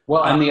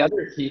 Well, and the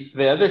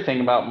other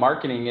thing about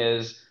marketing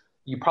is,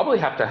 you probably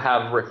have to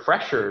have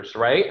refreshers,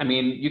 right? I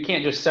mean, you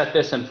can't just set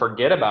this and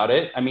forget about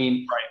it. I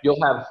mean,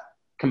 You'll have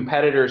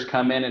competitors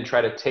come in and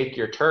try to take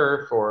your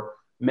turf or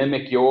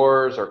mimic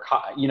yours, or,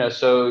 you know,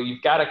 so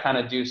you've got to kind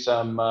of do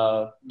some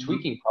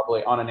tweaking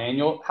probably on an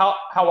annual. How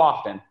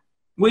often?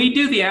 We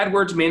do the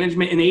AdWords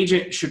management. An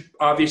agent should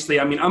obviously,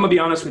 I mean, I'm gonna be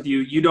honest with you,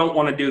 you don't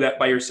want to do that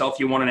by yourself.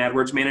 You want an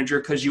AdWords manager,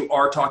 because you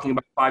are talking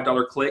about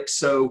 $5 clicks.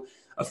 So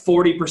a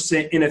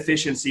 40%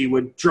 inefficiency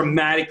would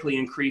dramatically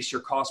increase your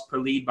cost per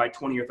lead by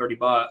 20 or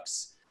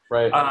 $30.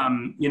 Right.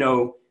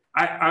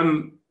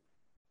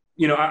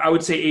 I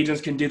would say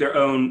agents can do their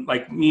own,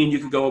 like me and you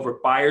could go over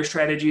buyer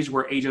strategies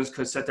where agents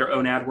could set their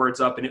own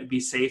AdWords up and it would be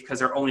safe because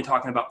they're only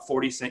talking about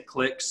 40-cent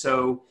clicks.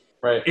 So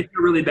if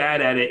you're really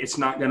bad at it, it's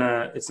not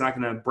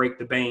gonna break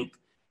the bank.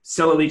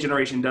 Seller lead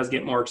generation does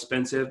get more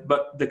expensive,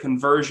 but the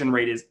conversion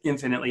rate is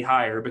infinitely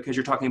higher because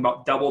you're talking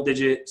about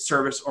double-digit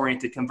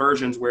service-oriented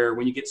conversions where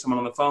when you get someone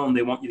on the phone,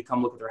 they want you to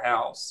come look at their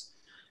house.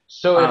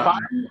 So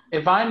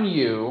if I'm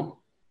you,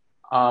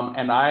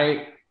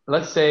 and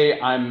let's say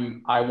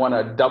I want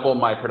to double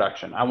my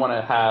production. I want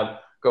to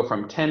go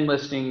from 10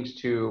 listings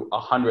to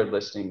 100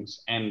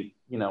 listings, and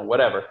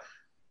whatever.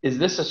 Is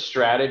this a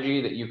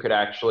strategy that you could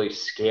actually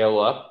scale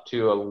up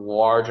to a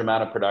large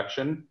amount of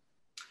production?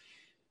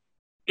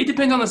 It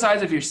depends on the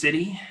size of your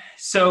city.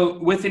 So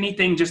with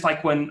anything, just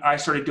like when I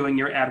started doing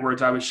your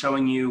AdWords, I was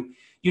showing you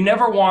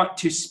never want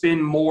to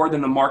spend more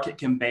than the market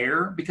can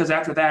bear, because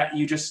after that,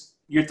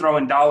 you're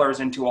throwing dollars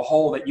into a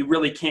hole that you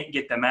really can't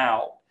get them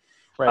out.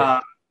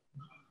 Right.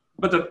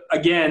 But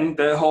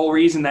the whole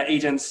reason that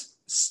agents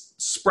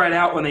spread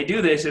out when they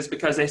do this is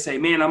because they say,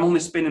 man, I'm only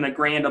spending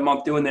 $1,000 a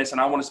month doing this,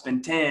 and I want to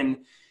spend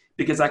 10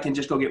 because I can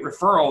just go get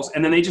referrals.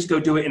 And then they just go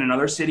do it in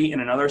another city,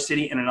 in another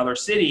city, in another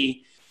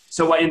city.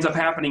 So what ends up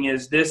happening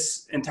is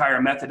this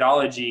entire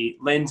methodology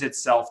lends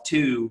itself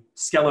to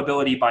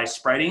scalability by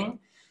spreading,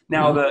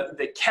 Now,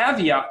 the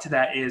caveat to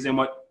that is, and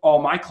what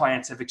all my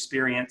clients have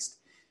experienced,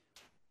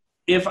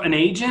 if an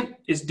agent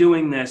is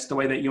doing this the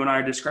way that you and I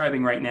are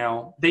describing right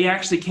now, they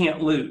actually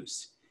can't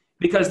lose,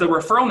 because the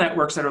referral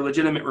networks that are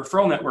legitimate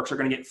referral networks are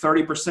going to get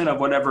 30% of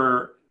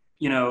whatever,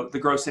 the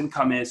gross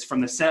income is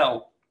from the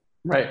sale.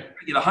 Right.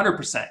 You get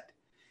 100%.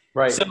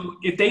 Right. So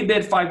if they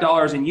bid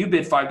 $5 and you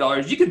bid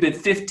 $5, you could bid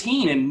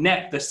 15 and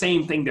net the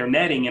same thing they're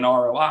netting in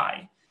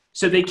ROI.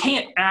 So they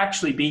can't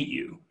actually beat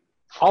you.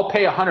 I'll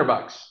pay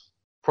 $100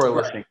 for a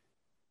listing.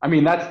 I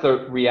mean, that's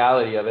the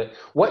reality of it.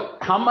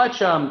 How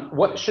much,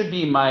 what should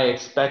be my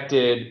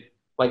expected,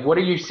 like, what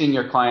are you seeing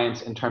your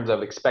clients in terms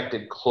of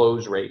expected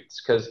close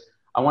rates? Because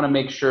I want to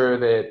make sure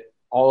that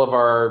all of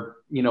our,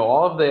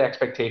 all of the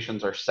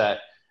expectations are set.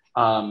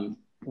 How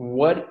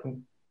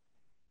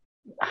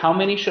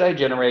many should I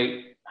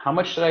generate? How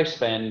much should I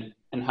spend?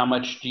 And how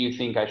much do you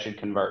think I should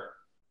convert?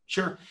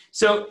 Sure.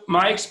 So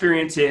my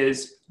experience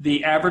is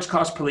the average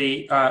cost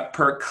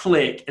per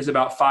click is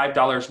about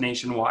 $5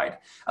 nationwide,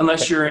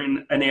 unless you're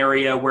in an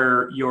area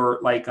where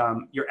your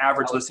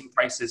average listing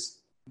price is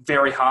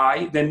very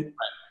high, then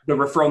the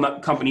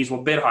referral companies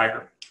will bid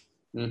higher.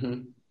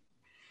 Mm-hmm.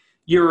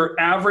 Your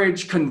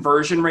average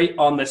conversion rate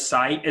on the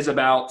site is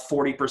about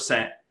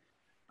 40%.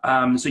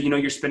 So,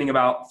 you're spending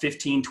about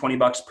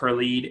 $15-$20 per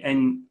lead,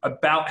 and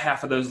about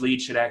half of those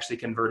leads should actually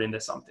convert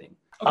into something.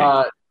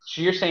 Okay. So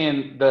you're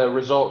saying the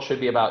result should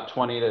be about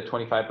 20 to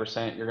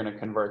 25%. You're going to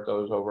convert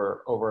those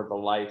over the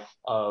life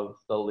of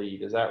the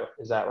lead. Is that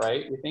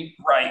right? You think?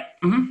 Right.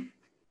 Mm-hmm.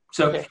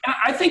 So okay.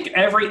 I think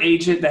every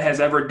agent that has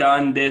ever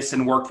done this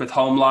and worked with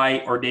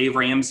HomeLight or Dave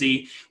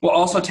Ramsey will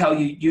also tell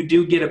you, you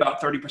do get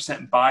about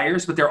 30%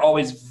 buyers, but they're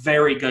always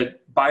very good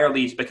buyer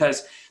leads,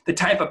 because the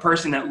type of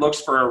person that looks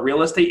for a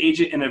real estate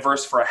agent in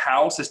adverse for a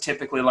house is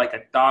typically like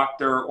a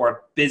doctor or a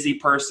busy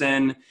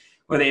person,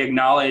 where they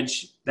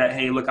acknowledge that,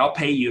 hey, look, I'll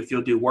pay you if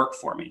you'll do work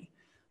for me.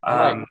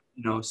 Right.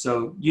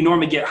 So you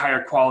normally get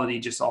higher quality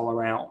just all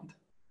around.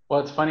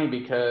 Well, it's funny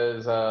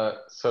because,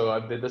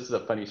 this is a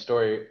funny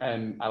story,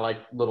 and I like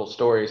little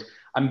stories.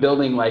 I'm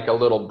building like a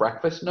little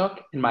breakfast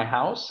nook in my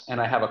house,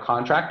 and I have a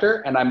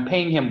contractor, and I'm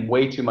paying him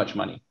way too much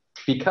money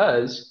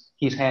because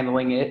he's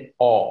handling it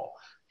all,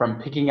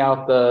 from picking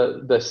out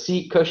the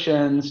seat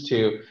cushions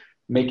to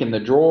making the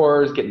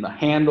drawers, getting the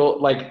handle.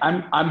 Like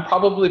I'm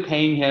probably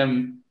paying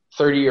him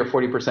 30 or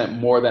 40%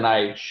 more than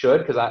I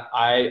should, because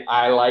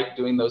I like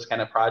doing those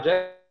kind of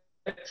projects,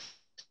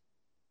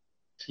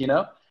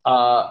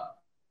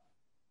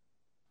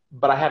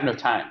 but I have no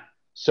time.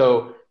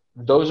 So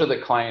those are the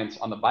clients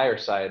on the buyer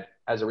side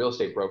as a real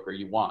estate broker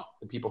you want.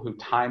 The people who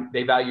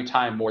they value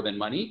time more than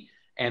money.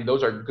 And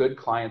those are good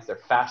clients. They're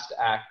fast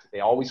to act. They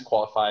always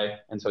qualify.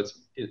 And so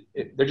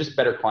they're just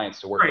better clients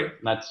to work with.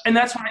 And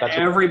that's why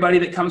everybody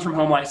that comes from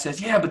HomeLight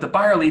says, yeah, but the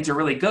buyer leads are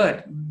really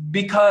good,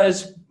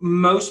 because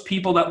most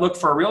people that look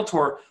for a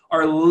realtor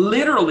are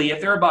literally,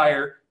 if they're a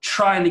buyer,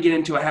 trying to get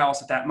into a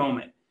house at that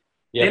moment.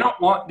 Yeah.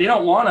 They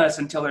don't want us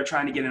until they're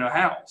trying to get into a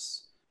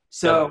house.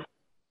 So,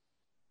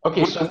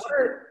 okay. So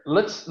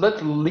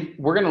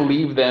we're going to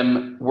leave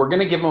them. We're going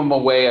to give them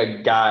away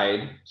a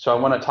guide. So I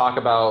want to talk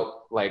about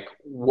like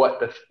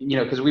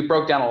because we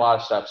broke down a lot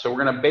of stuff. So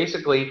we're going to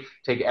basically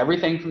take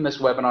everything from this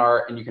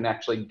webinar, and you can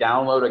actually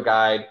download a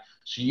guide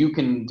so you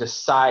can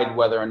decide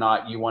whether or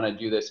not you want to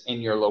do this in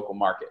your local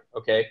market.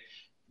 Okay.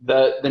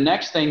 The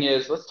next thing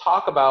is, let's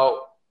talk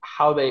about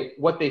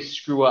what they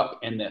screw up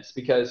in this,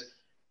 because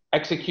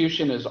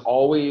execution is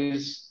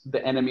always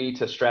the enemy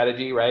to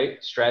strategy,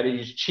 right? Strategy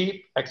is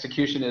cheap.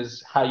 Execution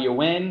is how you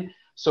win.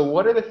 So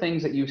what are the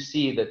things that you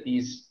see that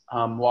these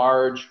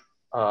large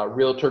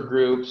realtor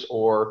groups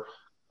or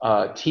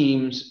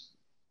teams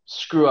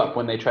screw up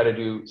when they try to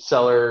do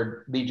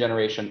seller lead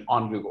generation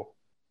on Google?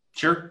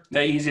 Sure.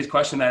 The easiest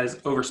question that is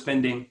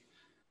overspending.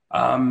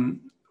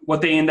 What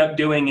they end up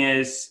doing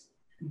is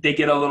they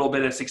get a little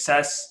bit of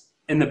success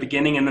in the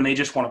beginning, and then they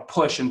just want to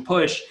push and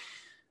push.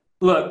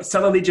 Look,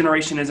 seller lead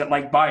generation isn't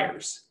like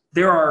buyers.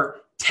 There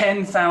are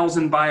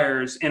 10,000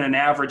 buyers in an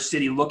average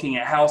city looking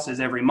at houses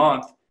every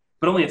month,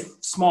 but only a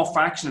small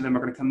fraction of them are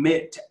going to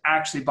commit to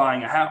actually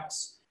buying a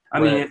house.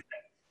 I mean,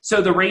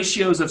 so the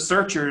ratios of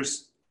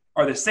searchers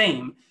are the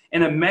same.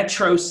 In a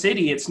metro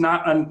city, it's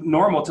not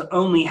normal to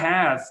only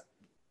have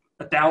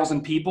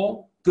 1,000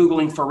 people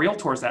Googling for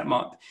realtors that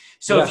month.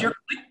 So if your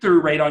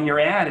click-through rate on your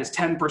ad is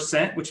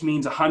 10%, which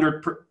means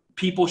 100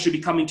 people should be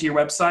coming to your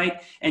website,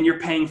 and you're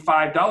paying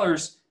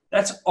 $5,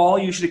 that's all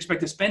you should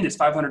expect to spend is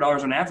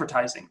 $500 on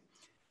advertising.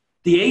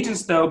 The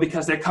agents, though,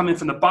 because they're coming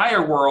from the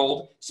buyer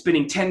world,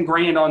 spending 10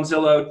 grand on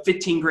Zillow,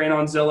 15 grand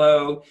on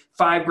Zillow,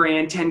 5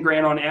 grand, 10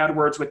 grand on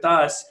AdWords with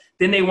us,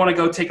 then they want to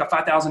go take a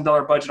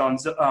 $5,000 budget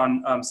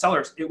on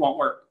sellers. It won't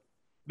work,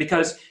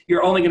 because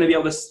you're only going to be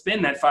able to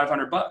spend that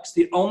 $500.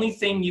 The only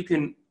thing you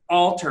can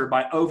alter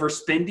by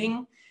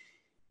overspending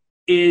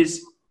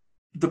is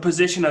the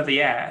position of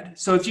the ad.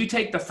 So if you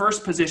take the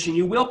first position,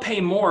 you will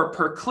pay more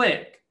per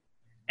click,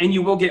 and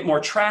you will get more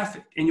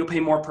traffic, and you'll pay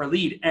more per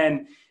lead.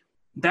 And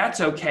that's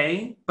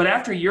okay. But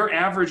after your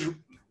average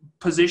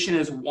position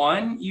is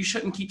one, you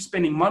shouldn't keep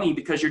spending money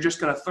because you're just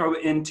going to throw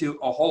it into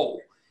a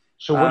hole.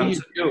 So what do you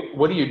do?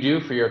 What do you do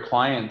for your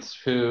clients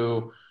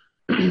who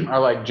are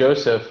like,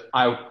 Joseph,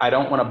 I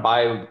don't want to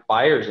buy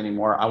buyers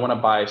anymore. I want to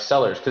buy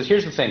sellers. Because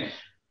here's the thing.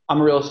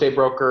 I'm a real estate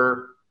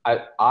broker.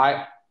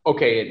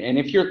 Okay. And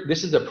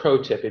this is a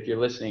pro tip if you're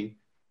listening.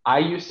 I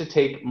used to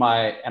take and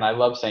I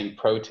love saying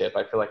pro tip.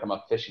 I feel like I'm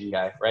a fishing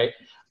guy, right?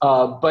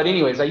 But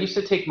anyways, I used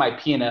to take my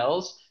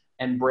P&Ls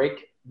and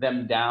break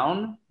them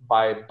down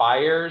by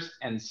buyers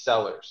and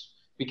sellers,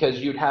 because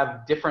you'd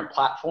have different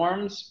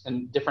platforms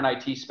and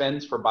different IT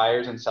spends for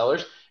buyers and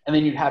sellers. And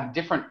then you'd have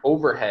different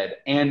overhead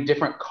and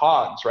different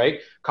COGS, right?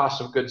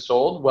 Cost of goods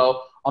sold.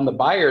 Well, on the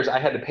buyers, I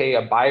had to pay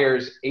a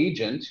buyer's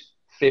agent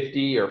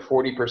 50 or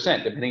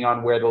 40%, depending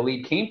on where the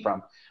lead came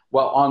from.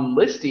 Well, on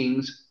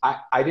listings,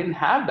 I didn't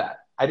have that.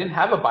 I didn't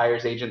have a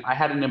buyer's agent. I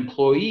had an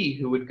employee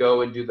who would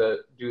go and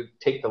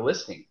take the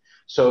listing.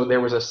 So there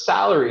was a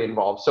salary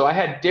involved. So I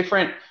had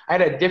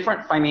a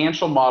different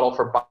financial model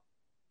for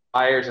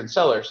buyers and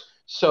sellers.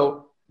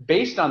 So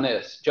based on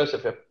this,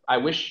 Joseph, I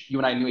wish you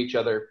and I knew each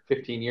other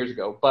 15 years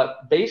ago,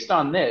 but based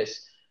on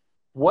this,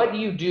 what do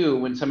you do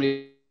when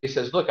somebody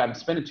says, look, I'm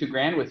spending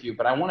 $2,000 with you,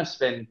 but I want to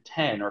spend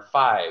 10 or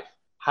 5?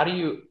 How do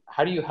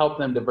you help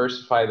them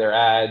diversify their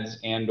ads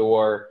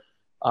or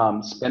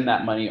spend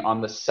that money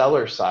on the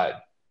seller side?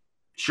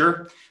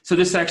 Sure. So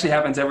this actually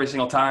happens every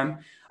single time.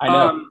 I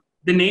know.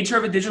 The nature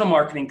of a digital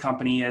marketing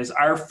company is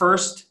our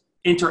first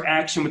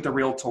interaction with the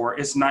realtor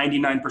is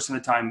 99% of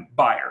the time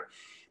buyer,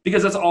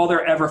 because that's all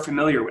they're ever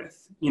familiar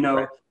with.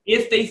 Right.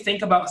 If they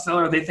think about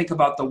seller, they think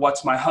about the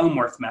what's my home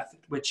worth method,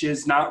 which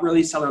is not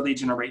really seller lead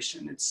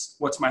generation. It's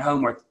what's my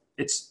home worth.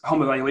 It's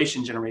home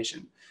evaluation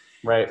generation.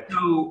 Right.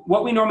 So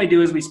what we normally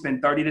do is we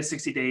spend 30 to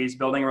 60 days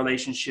building a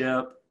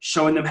relationship,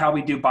 showing them how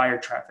we do buyer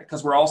traffic,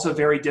 because we're also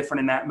very different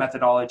in that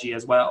methodology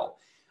as well.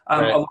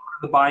 Right. A lot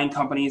of the buying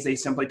companies, they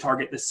simply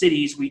target the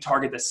cities. We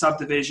target the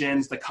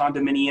subdivisions, the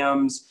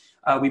condominiums.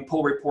 We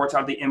pull reports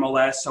out of the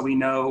MLS so we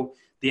know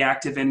the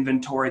active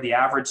inventory, the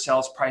average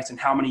sales price, and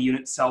how many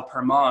units sell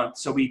per month.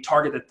 So we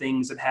target the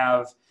things that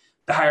have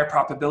the higher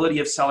probability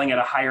of selling at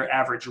a higher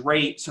average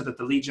rate so that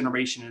the lead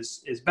generation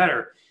is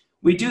better.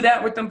 We do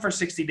that with them for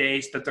 60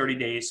 days to 30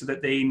 days so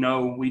that they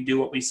know we do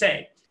what we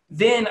say.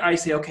 Then I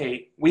say,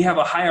 okay, we have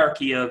a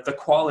hierarchy of the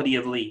quality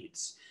of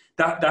leads.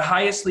 The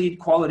highest lead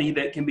quality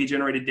that can be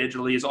generated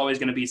digitally is always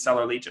going to be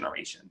seller lead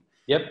generation.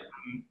 Yep.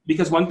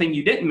 Because one thing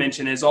you didn't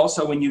mention is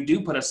also when you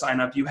do put a sign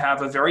up, you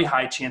have a very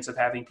high chance of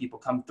having people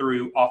come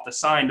through off the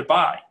sign to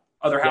buy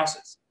other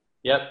houses.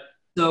 Yep.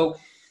 So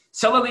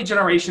seller lead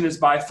generation is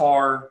by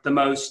far the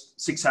most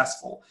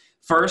successful.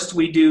 First,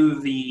 we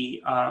do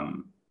the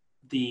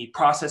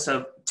process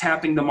of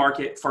tapping the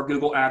market for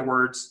Google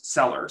AdWords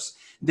sellers.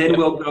 Then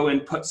we'll go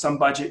and put some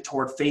budget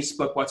toward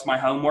Facebook, What's My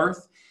Home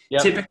Worth.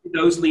 Yep. Typically,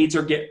 those leads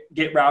are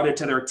get routed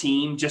to their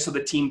team just so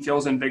the team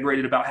feels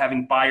invigorated about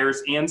having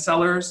buyers and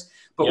sellers.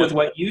 But with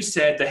what you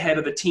said, the head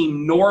of the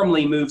team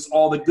normally moves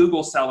all the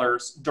Google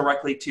sellers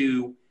directly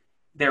to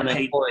their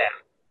paid staff.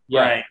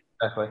 Yeah, right?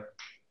 Exactly.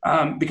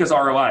 Because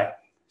ROI.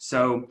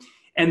 So,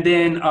 and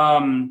then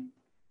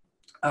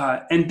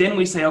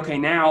we say, okay,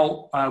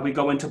 now we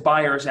go into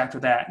buyers after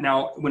that.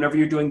 Now, whenever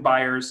you're doing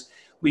buyers,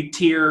 we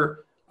tier.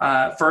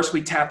 First,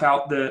 we tap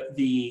out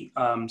the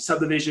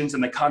subdivisions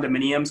and the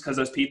condominiums because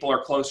those people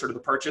are closer to the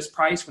purchase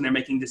price when they're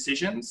making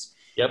decisions.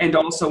 Yep. And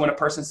also when a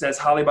person says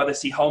Holly by the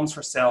Sea homes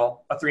for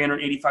sale, a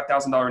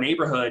 $385,000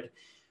 neighborhood,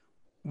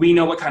 we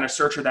know what kind of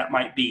searcher that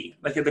might be.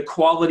 Like the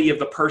quality of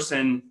the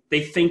person,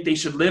 they think they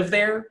should live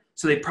there.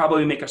 So they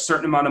probably make a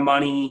certain amount of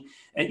money,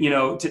 and,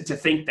 to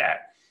think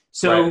that.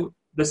 So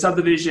the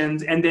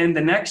subdivisions. And then the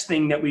next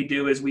thing that we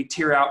do is we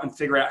tier out and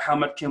figure out how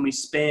much can we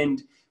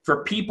spend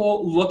for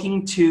people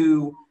looking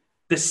to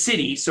the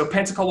city. So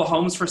Pensacola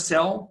homes for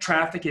sale,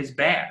 traffic is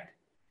bad.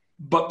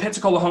 But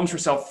Pensacola homes for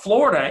sale,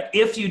 Florida,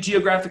 if you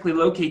geographically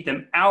locate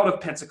them out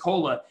of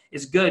Pensacola,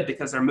 is good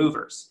because they're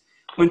movers.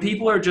 When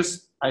people are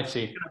just... I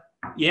see.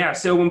 Yeah.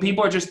 So when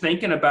people are just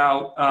thinking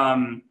about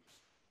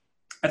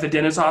at the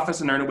dentist's office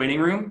and they're in a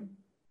waiting room,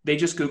 they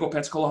just Google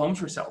Pensacola homes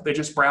for sale. They're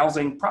just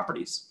browsing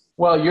properties.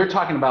 Well, you're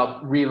talking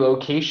about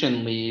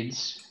relocation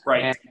leads.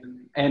 Right.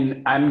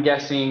 And I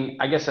guess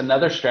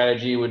another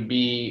strategy would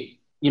be,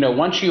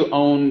 once you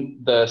own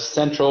the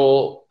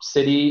central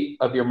city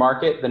of your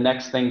market, the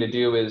next thing to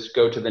do is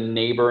go to the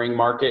neighboring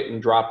market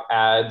and drop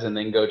ads and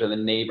then go to the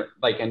neighbor,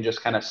 and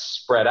just kind of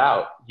spread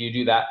out. Do you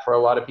do that for a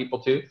lot of people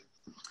too?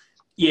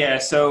 Yeah.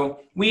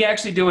 So we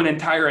actually do an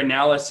entire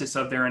analysis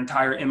of their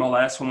entire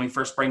MLS when we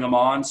first bring them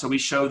on. So we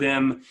show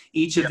them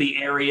each of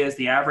the areas,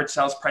 the average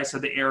sales price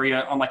of the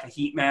area on like a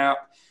heat map,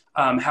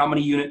 how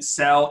many units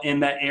sell in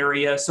that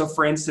area. So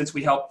for instance,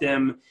 we help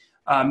them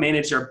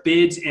manage their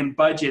bids and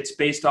budgets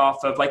based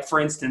off of, like, for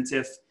instance,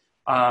 if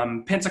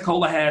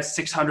Pensacola has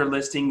 600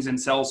 listings and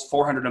sells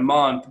 400 a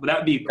month, well, that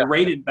would be a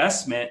great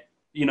investment,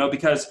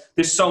 because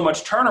there's so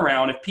much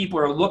turnaround. If people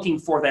are looking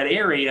for that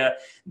area,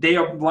 they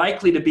are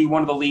likely to be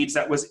one of the leads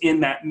that was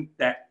in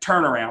that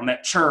turnaround,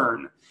 that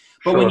churn.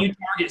 But when you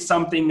target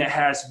something that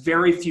has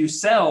very few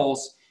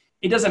sales,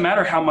 it doesn't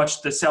matter how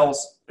much the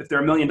sales, if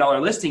they're $1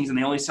 million listings and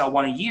they only sell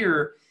one a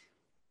year,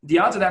 the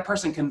odds of that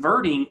person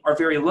converting are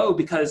very low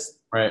because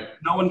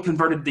no one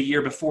converted the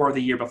year before or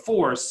the year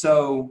before.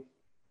 So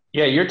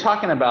yeah, you're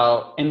talking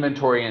about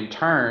inventory and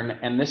turn,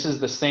 and this is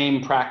the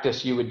same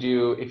practice you would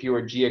do if you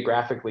were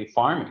geographically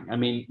farming. I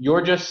mean,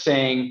 you're just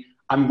saying,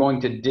 I'm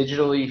going to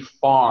digitally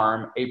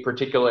farm a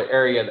particular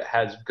area that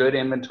has good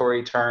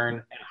inventory turn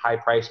and high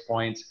price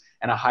points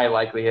and a high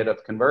likelihood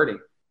of converting.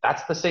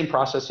 That's the same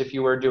process if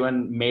you were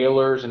doing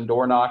mailers and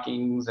door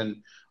knockings and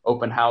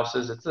open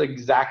houses. It's the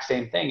exact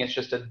same thing. It's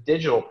just a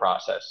digital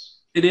process.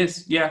 It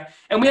is, yeah.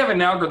 And we have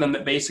an algorithm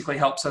that basically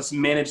helps us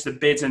manage the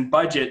bids and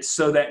budgets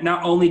so that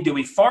not only do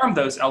we farm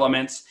those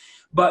elements,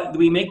 but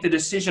we make the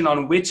decision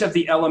on which of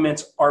the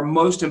elements are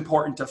most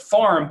important to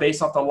farm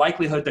based off the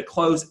likelihood to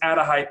close at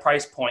a high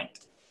price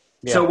point.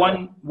 Yeah.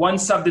 So one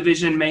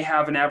subdivision may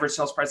have an average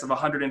sales price of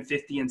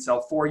 150 and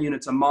sell 4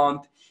 units a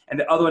month, and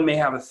the other one may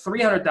have a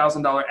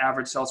 $300,000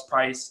 average sales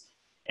price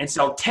and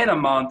sell 10 a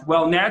month.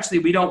 Well, naturally,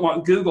 we don't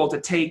want Google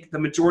to take the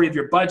majority of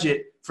your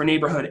budget for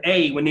neighborhood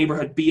A when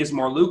neighborhood B is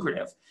more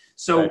lucrative.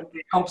 So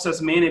It helps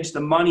us manage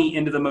the money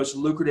into the most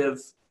lucrative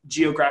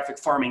geographic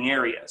farming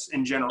areas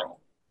in general.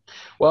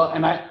 Well,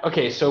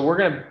 so we're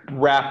going to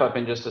wrap up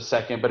in just a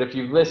second, but if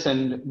you've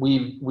listened,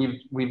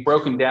 we've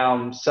broken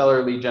down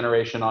seller lead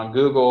generation on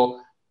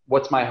Google,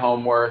 what's my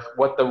home worth,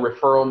 what the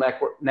referral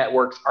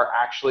networks are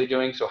actually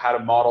doing, so how to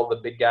model the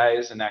big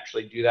guys and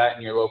actually do that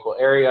in your local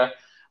area.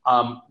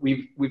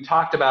 We've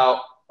talked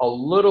about a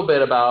little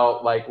bit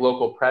about like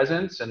local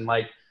presence, and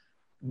like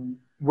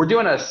we're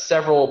doing a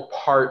several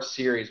part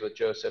series with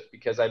Joseph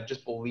because I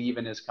just believe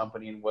in his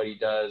company and what he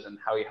does and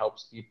how he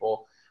helps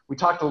people. We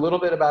talked a little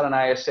bit about an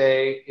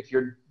ISA. If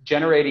you're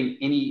generating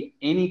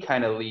any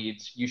kind of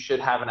leads, you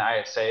should have an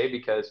ISA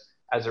because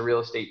as a real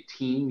estate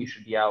team, you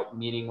should be out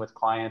meeting with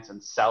clients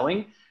and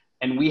selling.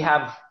 And we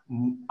have,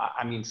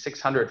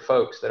 600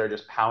 folks that are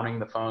just pounding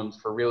the phones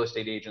for real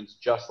estate agents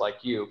just like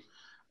you.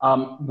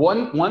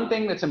 One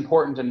thing that's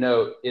important to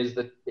note is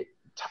that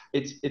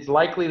it's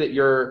likely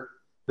that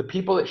the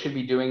people that should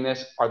be doing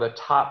this are the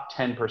top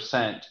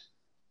 10%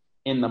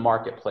 in the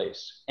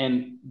marketplace.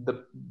 And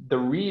the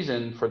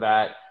reason for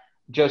that,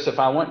 Joseph,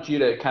 I want you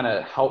to kind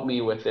of help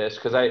me with this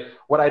because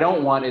what I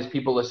don't want is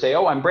people to say,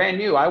 oh, I'm brand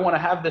new, I want to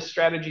have this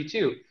strategy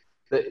too.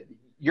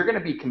 You're going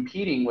to be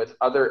competing with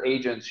other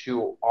agents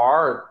who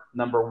are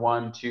number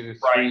 1, 2,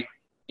 3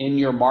 in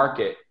your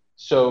market.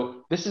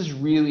 So this is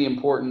really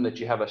important that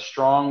you have a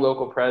strong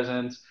local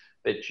presence,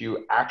 that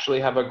you actually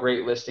have a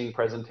great listing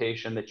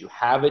presentation, that you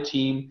have a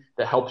team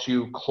that helps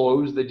you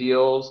close the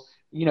deals.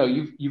 You know,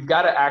 you've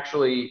got to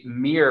actually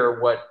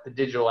mirror what the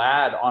digital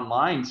ad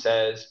online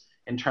says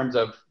in terms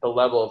of the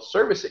level of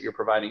service that you're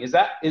providing.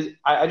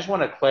 I just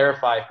want to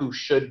clarify who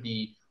should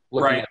be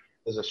looking at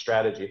this as a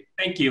strategy.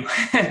 Thank you.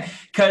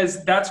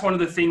 Because that's one of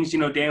the things,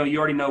 Daniel, you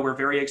already know we're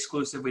very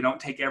exclusive. We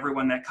don't take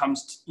everyone that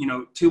comes,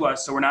 to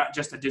us. So we're not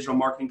just a digital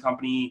marketing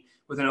company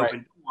with an open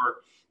door.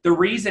 The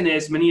reason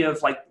is many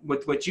of like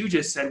with what you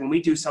just said, when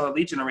we do seller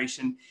lead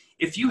generation,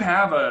 if you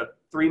have a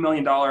 $3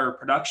 million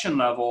production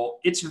level,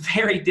 it's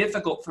very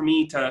difficult for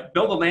me to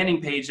build a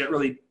landing page that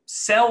really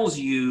sells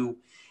you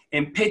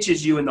and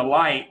pitches you in the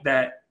light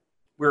that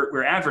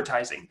we're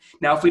advertising.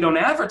 Now, if we don't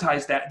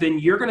advertise that, then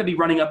you're going to be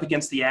running up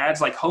against the ads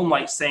like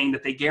HomeLight saying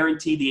that they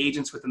guarantee the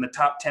agents within the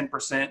top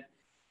 10%.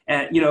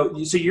 And,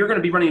 so you're going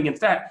to be running against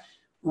that.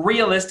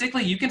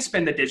 Realistically, you can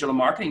spend the digital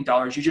marketing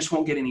dollars. You just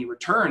won't get any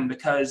return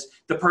because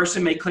the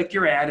person may click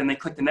your ad and they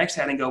click the next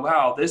ad and go,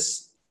 wow,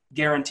 this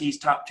guarantees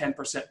top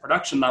 10%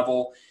 production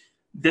level.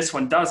 This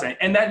one doesn't.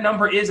 And that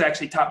number is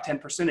actually top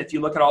 10%. If you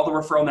look at all the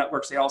referral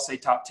networks, they all say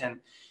top 10.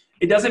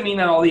 It doesn't mean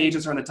that all the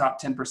agents are in the top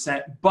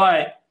 10%,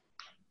 but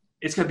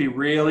it's going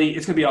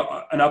to be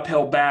an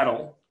uphill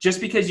battle. Just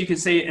because you can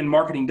say it in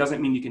marketing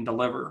doesn't mean you can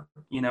deliver,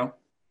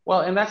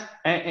 Well,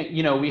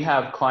 and we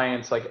have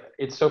clients, like,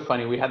 it's so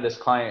funny. We had this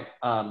client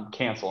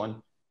cancel, and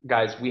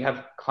guys, we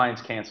have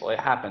clients cancel. It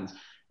happens.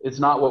 It's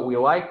not what we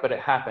like, but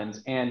it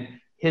happens. And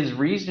his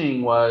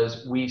reasoning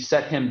was we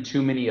set him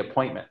too many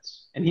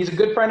appointments, and he's a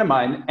good friend of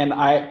mine. And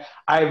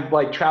I've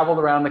like traveled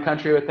around the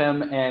country with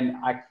him, and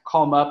I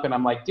call him up and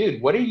I'm like,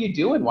 dude, what are you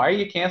doing? Why are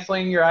you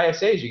canceling your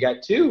ISAs? You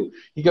got 2.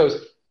 He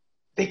goes,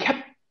 they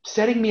kept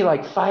setting me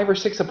like 5 or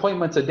 6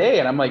 appointments a day.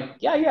 And I'm like,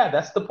 yeah,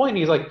 that's the point. And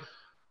he's like,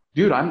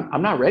 dude,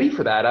 I'm not ready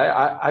for that.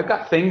 I've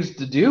got things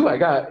to do.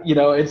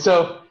 And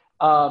so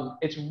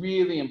it's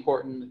really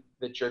important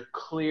that you're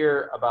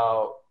clear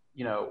about,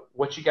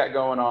 what you got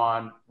going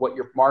on, what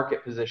your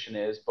market position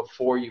is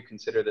before you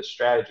consider this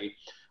strategy.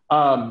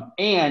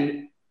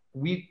 And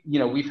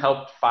we've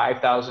helped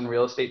 5,000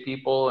 real estate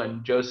people,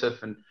 and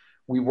Joseph and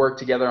we work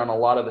together on a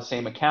lot of the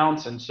same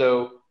accounts. And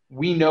so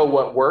we know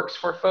what works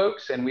for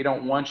folks, and we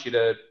don't want you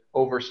to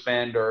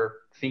overspend or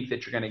think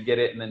that you're going to get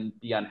it and then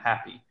be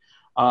unhappy.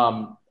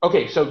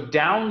 Okay, so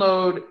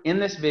download in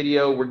this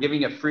video, we're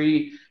giving a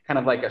free kind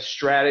of like a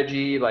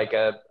strategy, like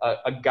a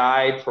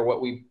guide for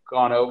what we've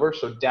gone over.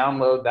 So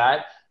download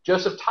that.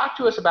 Joseph, talk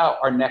to us about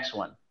our next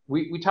one.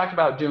 We talked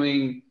about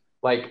doing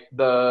like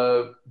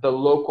the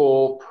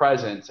local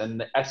presence and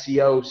the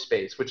SEO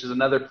space, which is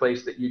another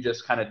place that you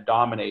just kind of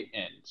dominate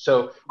in.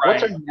 So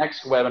what's our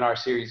next webinar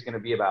series going to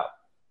be about?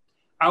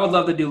 I would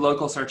love to do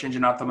local search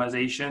engine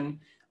optimization.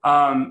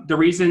 The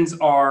reasons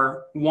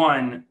are,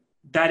 one,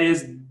 that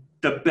is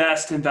the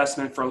best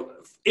investment for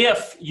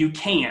if you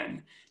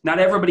can. Not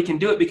everybody can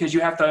do it because you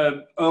have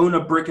to own a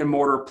brick and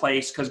mortar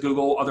place because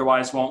Google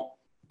otherwise won't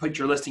put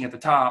your listing at the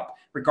top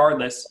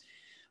regardless.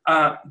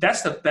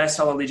 That's the best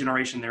seller lead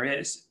generation there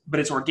is, but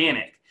it's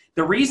organic.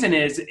 The reason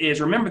is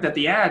remember that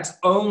the ads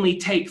only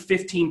take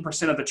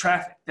 15% of the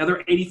traffic. The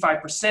other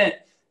 85%,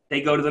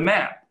 they go to the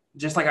map.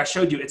 Just like I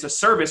showed you, it's a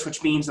service,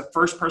 which means the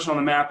first person on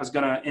the map is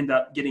going to end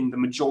up getting the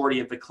majority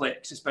of the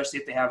clicks, especially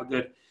if they have a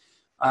good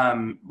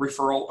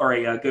referral or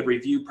a good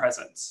review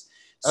presence.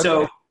 Okay.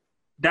 So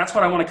that's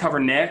what I want to cover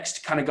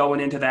next, kind of going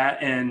into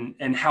that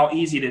and how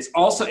easy it is.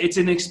 Also, it's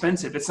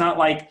inexpensive. It's not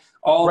like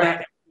all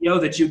that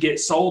SEO that you get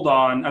sold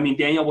on. I mean,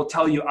 Daniel will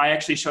tell you, I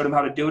actually showed him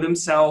how to do it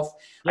himself.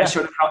 Yeah. I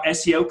showed him how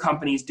SEO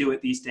companies do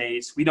it these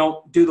days. We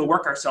don't do the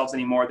work ourselves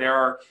anymore. There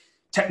are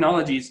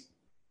technologies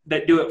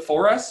that do it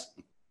for us.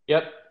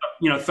 Yep.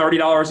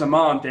 $30 a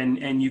month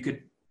and you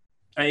could,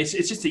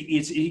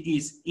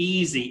 it's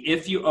easy.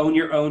 If you own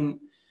your own,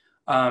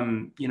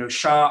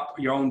 shop,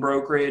 your own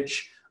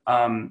brokerage,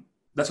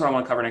 that's what I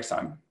want to cover next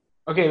time.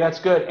 Okay, that's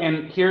good.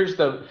 And here's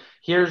the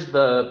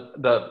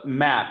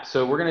map.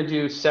 So we're going to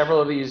do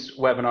several of these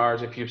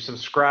webinars. If you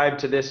subscribe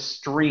to this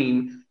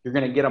stream, you're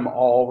going to get them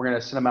all. We're going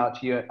to send them out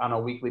to you on a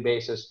weekly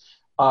basis.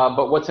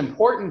 But what's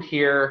important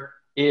here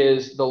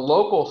is the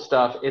local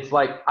stuff. It's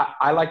like,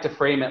 I like to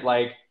frame it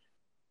like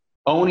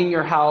owning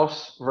your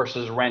house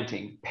versus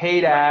renting.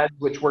 Paid ads,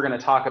 which we're going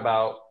to talk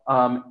about,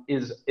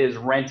 is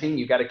renting.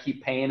 You got to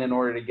keep paying in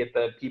order to get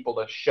the people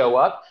to show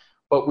up.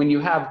 But when you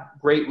have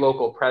great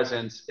local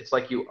presence, it's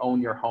like you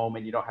own your home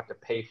and you don't have to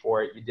pay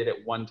for it. You did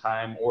it one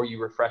time or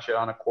you refresh it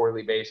on a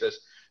quarterly basis.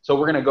 So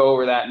we're going to go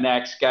over that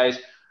next, guys.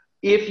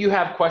 If you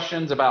have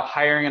questions about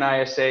hiring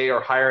an ISA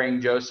or hiring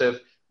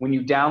Joseph, when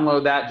you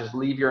download that, just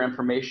leave your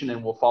information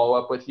and we'll follow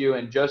up with you.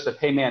 And Joseph,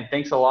 hey man,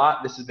 thanks a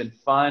lot. This has been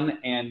fun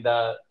and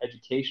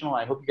educational.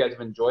 I hope you guys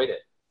have enjoyed it.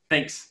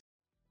 Thanks.